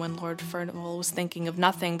time, when Lord Furnival was thinking of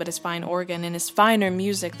nothing but his fine organ and his finer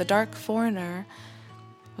music, the dark foreigner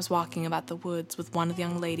was walking about the woods with one of the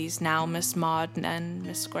young ladies, now Miss Maud and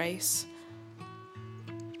Miss Grace.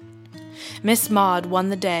 Miss Maud won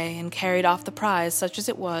the day and carried off the prize, such as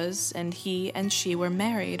it was, and he and she were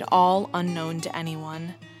married, all unknown to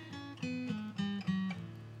anyone.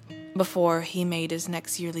 Before he made his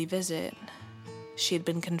next yearly visit, she had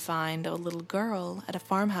been confined, a little girl, at a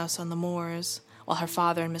farmhouse on the moors, while her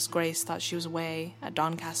father and Miss Grace thought she was away at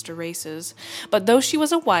Doncaster races. But though she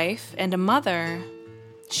was a wife and a mother,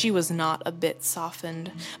 she was not a bit softened,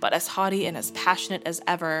 but as haughty and as passionate as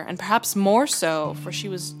ever, and perhaps more so, for she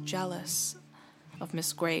was jealous of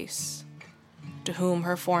Miss Grace, to whom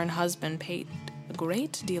her foreign husband paid a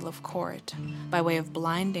great deal of court, by way of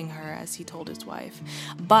blinding her, as he told his wife.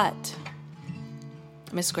 But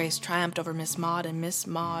Miss Grace triumphed over Miss Maud, and Miss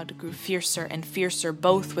Maud grew fiercer and fiercer,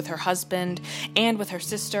 both with her husband and with her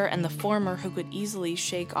sister, and the former, who could easily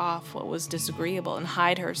shake off what was disagreeable and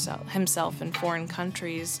hide himself in foreign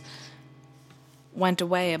countries, went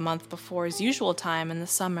away a month before his usual time in the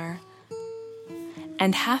summer,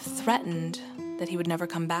 and half threatened that he would never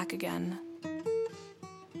come back again.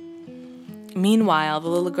 Meanwhile, the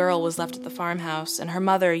little girl was left at the farmhouse, and her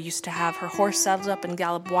mother used to have her horse saddled up and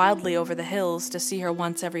gallop wildly over the hills to see her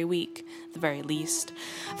once every week, at the very least,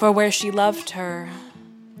 for where she loved her,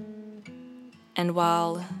 and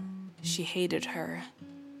while she hated her.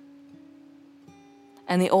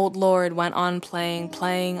 And the old lord went on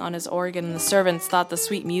playing on his organ, and the servants thought the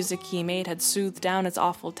sweet music he made had soothed down his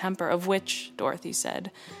awful temper, of which, Dorothy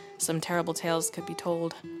said, some terrible tales could be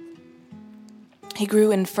told. He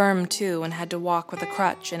grew infirm, too, and had to walk with a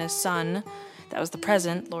crutch, and his son, that was the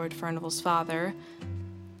present, Lord Furnival's father,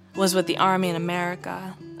 was with the army in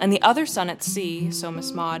America, and the other son at sea, so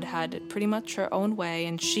Miss Maud had it pretty much her own way,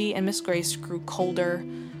 and she and Miss Grace grew colder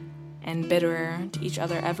and bitterer to each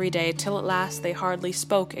other every day, till at last they hardly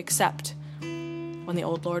spoke, except when the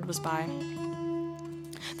old lord was by.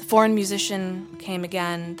 The foreign musician came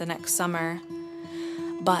again the next summer,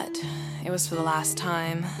 but it was for the last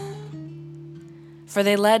time. For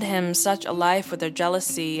they led him such a life with their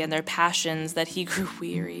jealousy and their passions that he grew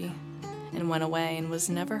weary and went away and was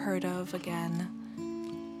never heard of again.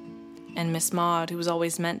 And Miss Maud, who was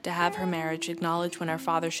always meant to have her marriage acknowledged when her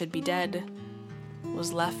father should be dead,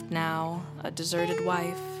 was left now a deserted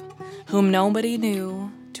wife, whom nobody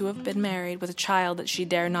knew to have been married, with a child that she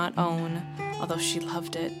dare not own, although she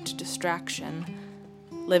loved it to distraction,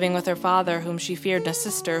 living with her father, whom she feared, and a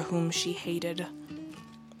sister whom she hated.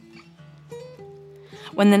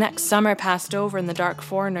 When the next summer passed over and the dark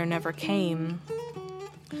foreigner never came,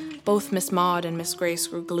 both Miss Maud and Miss Grace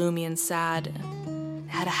grew gloomy and sad,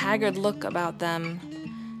 had a haggard look about them,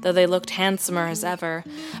 though they looked handsomer as ever.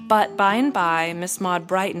 But by and by Miss Maud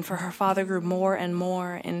brightened, for her father grew more and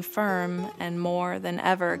more infirm, and more than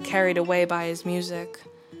ever carried away by his music.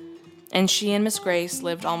 And she and Miss Grace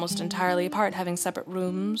lived almost entirely apart, having separate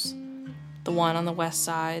rooms, the one on the west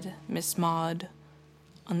side, Miss Maud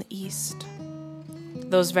on the east.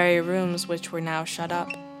 Those very rooms which were now shut up.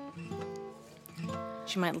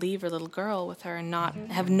 she might leave her little girl with her and not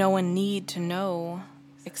have no one need to know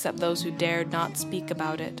except those who dared not speak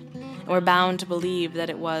about it, and were bound to believe that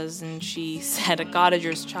it was, and she said, a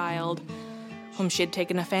cottager's child, whom she had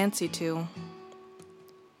taken a fancy to.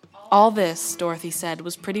 All this, Dorothy said,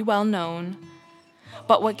 was pretty well known,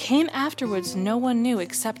 but what came afterwards no one knew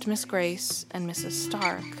except Miss Grace and Mrs.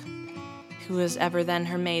 Stark, who was ever then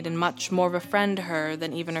her maid and much more of a friend to her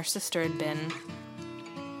than even her sister had been.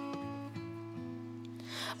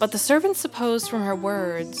 But the servants supposed from her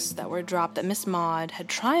words that were dropped that Miss Maud had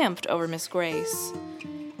triumphed over Miss Grace,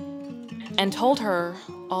 and told her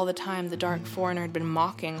all the time the dark foreigner had been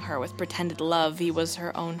mocking her with pretended love he was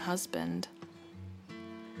her own husband.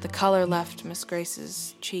 The color left Miss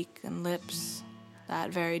Grace's cheek and lips that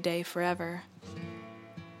very day forever,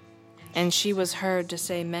 and she was heard to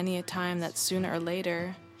say many a time that sooner or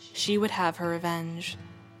later she would have her revenge,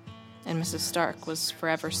 and Mrs. Stark was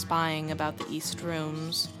forever spying about the east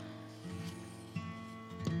rooms.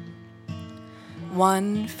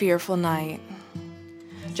 One fearful night,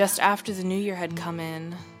 just after the new year had come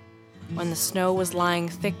in, when the snow was lying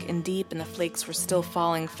thick and deep and the flakes were still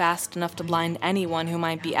falling fast enough to blind anyone who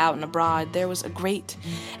might be out and abroad, there was a great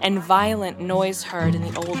and violent noise heard in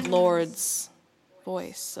the old lord's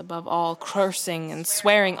voice, above all, cursing and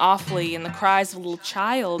swearing awfully, and the cries of a little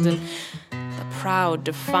child, and the proud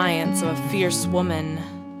defiance of a fierce woman,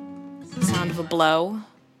 the sound of a blow,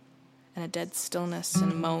 and a dead stillness,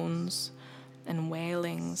 and moans and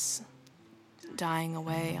wailings dying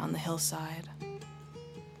away on the hillside.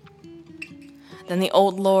 Then the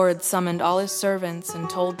old lord summoned all his servants and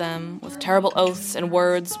told them, with terrible oaths and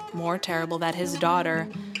words more terrible, that his daughter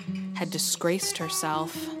had disgraced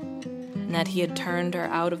herself, and that he had turned her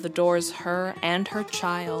out of the doors, her and her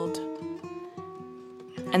child,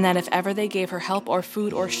 and that if ever they gave her help or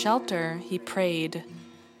food or shelter, he prayed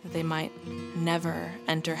that they might never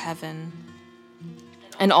enter heaven.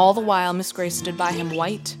 And all the while Miss Grace stood by him,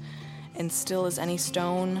 white and still as any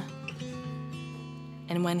stone,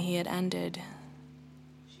 and when he had ended,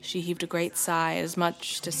 she heaved a great sigh, as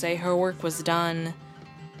much to say her work was done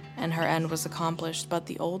and her end was accomplished. But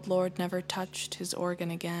the old lord never touched his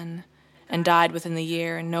organ again, and died within the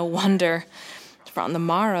year, and no wonder, for on the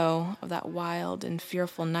morrow of that wild and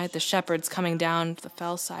fearful night the shepherds coming down the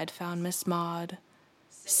fellside found Miss Maud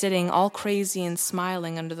sitting all crazy and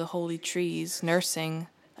smiling under the holy trees, nursing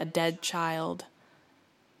a dead child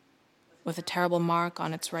with a terrible mark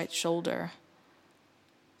on its right shoulder.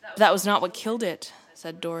 But that was not what killed it,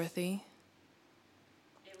 said Dorothy.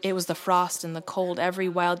 It was the frost and the cold. Every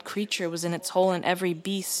wild creature was in its hole, and every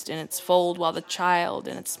beast in its fold, while the child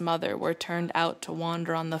and its mother were turned out to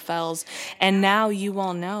wander on the fells. And now you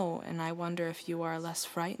all know, and I wonder if you are less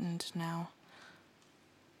frightened now.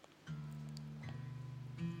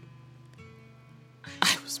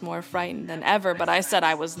 I was more frightened than ever, but I said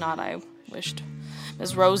I was not. I wished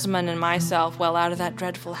Miss Rosamond and myself well out of that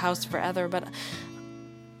dreadful house forever, but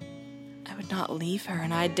I would not leave her,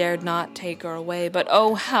 and I dared not take her away. But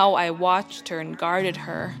oh, how I watched her and guarded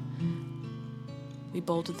her. We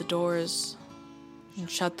bolted the doors and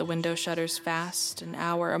shut the window shutters fast an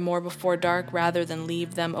hour or more before dark, rather than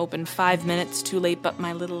leave them open 5 minutes too late. But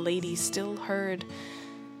my little lady still heard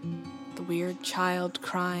the weird child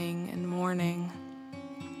crying and mourning,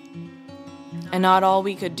 and not all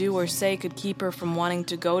we could do or say could keep her from wanting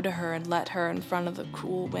to go to her and let her in front of the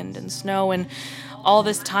cool wind and snow. And all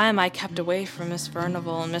this time I kept away from Miss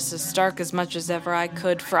Furnivall and Mrs. Stark as much as ever I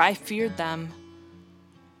could, for I feared them.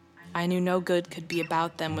 I knew no good could be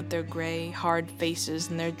about them, with their gray, hard faces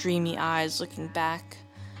and their dreamy eyes looking back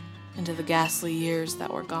into the ghastly years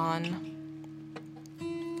that were gone.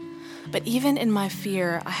 But even in my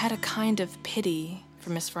fear, I had a kind of pity for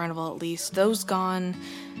Miss Furnivall, at least. Those gone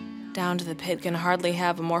down to the pit can hardly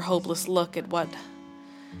have a more hopeless look at what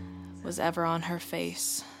was ever on her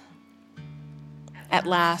face. At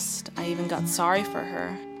last, I even got sorry for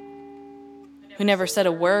her, who never said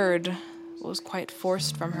a word, what was quite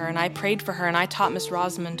forced from her, and I prayed for her, and I taught Miss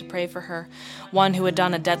Rosamond to pray for her, one who had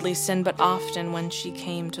done a deadly sin. But often when she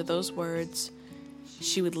came to those words,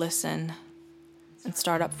 she would listen and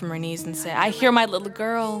start up from her knees and say, "I hear my little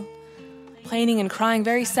girl complaining and crying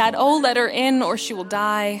very sad. Oh, let her in, or she will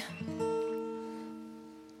die."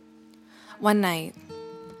 One night,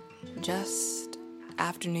 just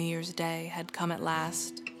after New Year's Day had come at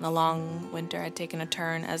last, and the long winter had taken a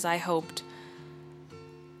turn, as I hoped,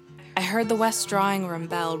 I heard the west drawing-room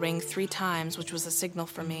bell ring 3 times, which was a signal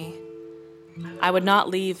for me. I would not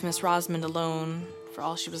leave Miss Rosamond alone, for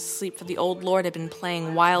all she was asleep, for the old lord had been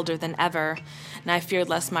playing wilder than ever, and I feared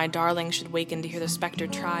lest my darling should waken to hear the spectre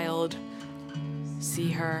child,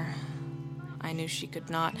 see her, I knew she could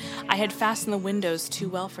not. I had fastened the windows too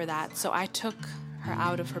well for that, so I took her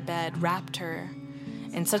out of her bed, wrapped her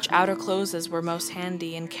in such outer clothes as were most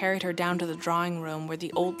handy, and carried her down to the drawing room where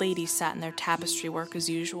the old ladies sat in their tapestry work as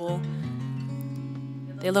usual.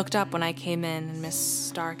 They looked up when I came in, and Miss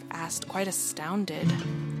Stark asked, quite astounded,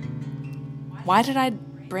 why did I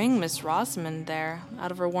bring Miss Rosamond there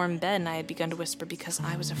out of her warm bed? And I had begun to whisper, because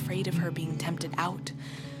I was afraid of her being tempted out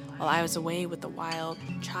while I was away with the wild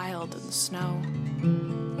child in the snow.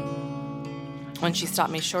 When she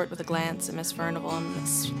stopped me short with a glance at Miss Furnivall, and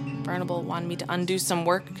Miss Furnivall wanted me to undo some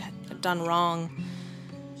work I'd done wrong,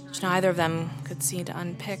 which neither of them could see to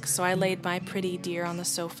unpick, so I laid my pretty dear on the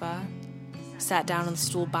sofa, sat down on the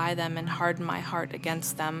stool by them, and hardened my heart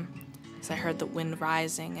against them as I heard the wind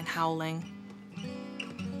rising and howling.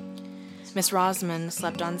 Miss Rosamond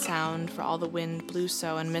slept unsound, for all the wind blew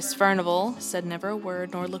so, and Miss Furnivall said never a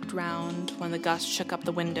word nor looked round when the gust shook up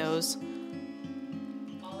the windows.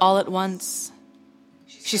 All at once,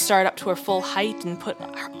 she started up to her full height and put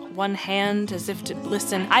one hand as if to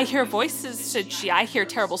listen. I hear voices, said she. I hear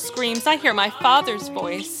terrible screams. I hear my father's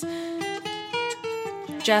voice.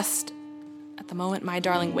 Just at the moment my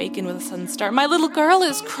darling wakened with a sudden start. My little girl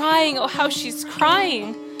is crying. Oh, how she's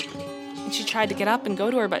crying. And she tried to get up and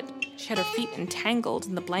go to her, but she had her feet entangled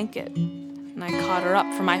in the blanket. And I caught her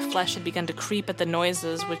up, for my flesh had begun to creep at the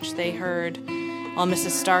noises which they heard, while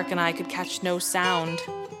Mrs. Stark and I could catch no sound.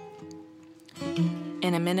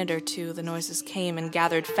 In a minute or two, the noises came and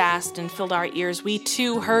gathered fast and filled our ears. We,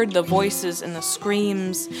 too, heard the voices and the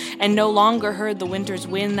screams, and no longer heard the winter's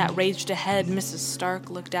wind that raged ahead. Mrs. Stark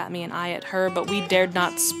looked at me and I at her, but we dared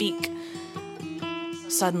not speak.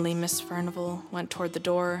 Suddenly, Miss Furnivall went toward the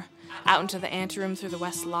door, out into the anteroom through the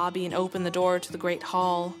west lobby, and opened the door to the great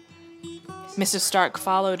hall. Mrs. Stark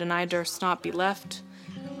followed, and I durst not be left.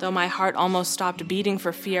 Though my heart almost stopped beating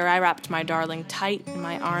for fear, I wrapped my darling tight in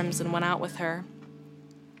my arms and went out with her.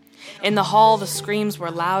 In the hall, the screams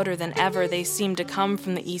were louder than ever. They seemed to come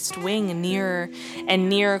from the east wing, and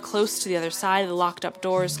nearer, close to the other side of the locked-up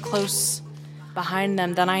doors, close behind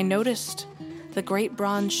them. Then I noticed the great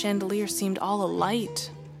bronze chandelier seemed all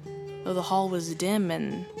alight, though the hall was dim,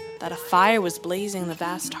 and that a fire was blazing in the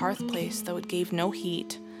vast hearth-place, though it gave no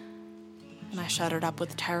heat. And I shuddered up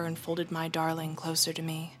with terror and folded my darling closer to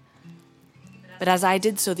me. But as I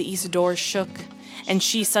did so, the east door shook, and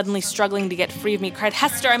she, suddenly struggling to get free of me, cried,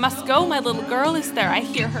 Hester, I must go. My little girl is there. I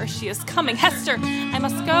hear her. She is coming. Hester, I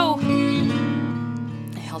must go.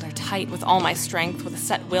 I held her tight with all my strength. With a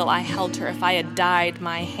set will, I held her. If I had died,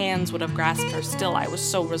 my hands would have grasped her. Still, I was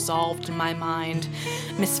so resolved in my mind.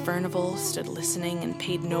 Miss Furnivall stood listening and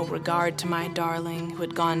paid no regard to my darling, who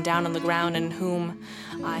had gone down on the ground and whom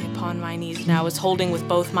I, upon my knees now, was holding with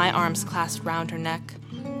both my arms clasped round her neck.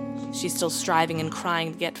 She still striving and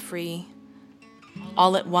crying to get free.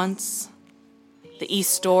 All at once, the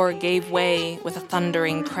east door gave way with a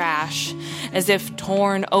thundering crash, as if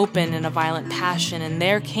torn open in a violent passion, and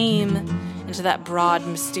there came into that broad,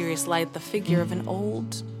 mysterious light the figure of an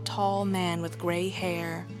old, tall man with gray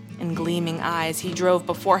hair and gleaming eyes. He drove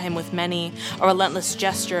before him with many a relentless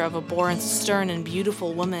gesture of abhorrence, a stern and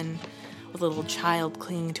beautiful woman with a little child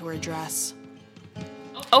clinging to her dress.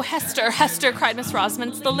 Oh, Hester, Hester, cried Miss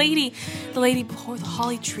Rosamond. It's the lady before the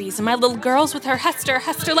holly trees, and my little girl's with her. Hester,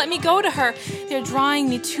 Hester, let me go to her. They're drawing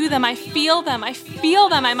me to them. I feel them.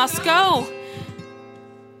 I must go.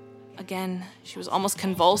 Again, she was almost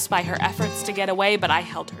convulsed by her efforts to get away, but I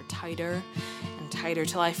held her tighter and tighter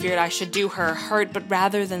till I feared I should do her hurt. But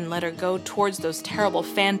rather than let her go towards those terrible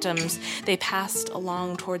phantoms, they passed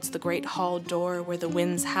along towards the great hall door where the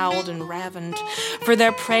winds howled and ravened for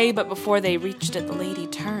their prey. But before they reached it, the lady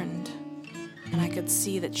turned, and I could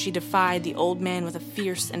see that she defied the old man with a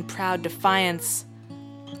fierce and proud defiance.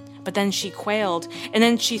 But then she quailed, and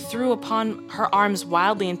then she threw upon her arms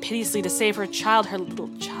wildly and piteously to save her child, her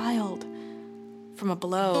little child, from a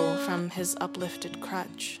blow from his uplifted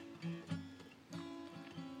crutch.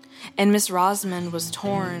 And Miss Rosamond was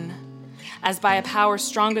torn, as by a power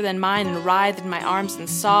stronger than mine, and writhed in my arms and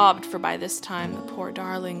sobbed, for by this time the poor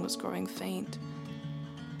darling was growing faint.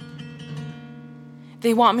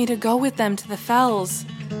 They want me to go with them to the fells.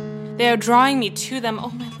 They are drawing me to them. Oh,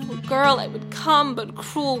 my little girl, I would come, but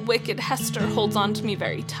cruel, wicked Hester holds on to me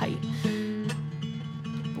very tight.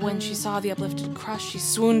 But when she saw the uplifted crutch, she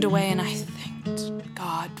swooned away, and I thanked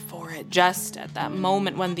God for it. Just at that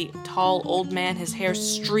moment when the tall old man, his hair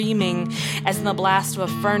streaming as in the blast of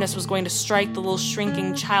a furnace, was going to strike the little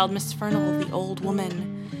shrinking child, Miss Furnivall, the old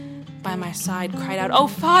woman, by my side, cried out, Oh,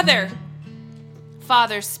 Father!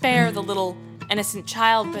 Father, spare the little innocent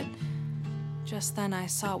child. But just then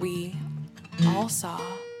we all saw,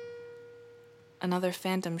 another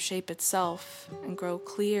phantom shape itself and grow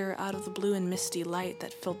clear out of the blue and misty light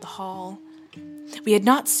that filled the hall. We had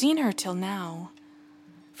not seen her till now,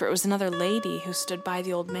 for it was another lady who stood by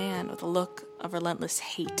the old man with a look of relentless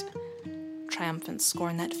hate, triumphant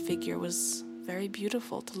scorn. That figure was very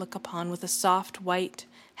beautiful to look upon, with a soft white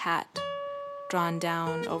hat drawn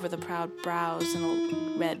down over the proud brows and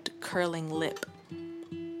a red curling lip.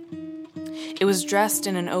 It was dressed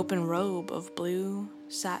in an open robe of blue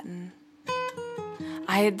satin.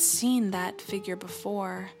 I had seen that figure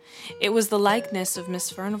before. It was the likeness of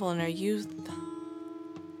Miss Furnivall in her youth,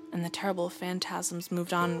 and the terrible phantasms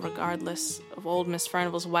moved on regardless of old Miss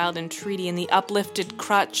Furnivall's wild entreaty, and the uplifted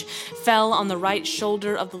crutch fell on the right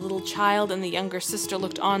shoulder of the little child, and the younger sister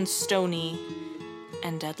looked on stony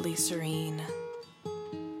and deadly serene.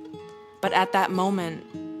 But at that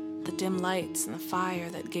moment, the dim lights and the fire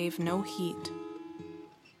that gave no heat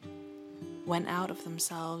went out of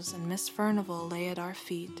themselves, and Miss Furnivall lay at our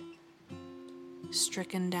feet,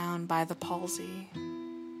 stricken down by the palsy,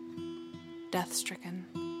 death-stricken.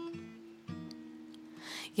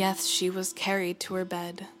 Yes, she was carried to her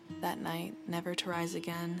bed that night, never to rise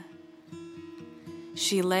again.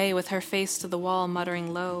 She lay with her face to the wall,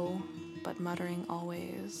 muttering low, but muttering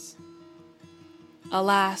always.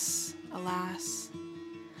 Alas, alas,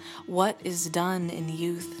 what is done in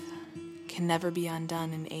youth can never be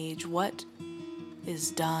undone in age. What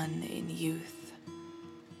is done in youth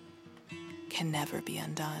can never be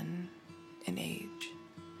undone in age.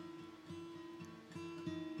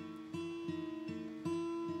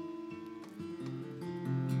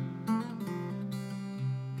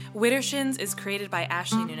 Widdershins is created by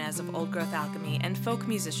Ashley Nunez of Old Growth Alchemy and folk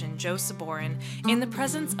musician Joe Saborin in the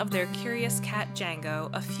presence of their curious cat Django,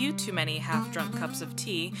 a few too many half-drunk cups of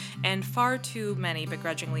tea, and far too many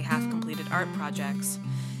begrudgingly half-completed art projects.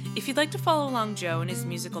 If you'd like to follow along Joe and his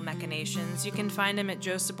musical machinations, you can find him at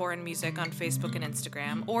Joe Saborin Music on Facebook and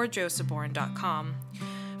Instagram, or joesaborin.com.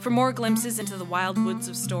 For more glimpses into the wild woods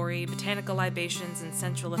of story, botanical libations, and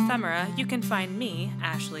sensual ephemera, you can find me,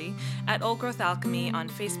 Ashley, at Old Growth Alchemy on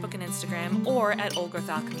Facebook and Instagram, or at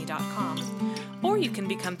oldgrowthalchemy.com. Or you can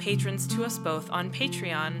become patrons to us both on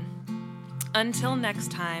Patreon. Until next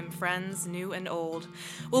time, friends new and old,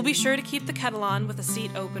 we'll be sure to keep the kettle on with a seat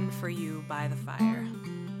open for you by the fire.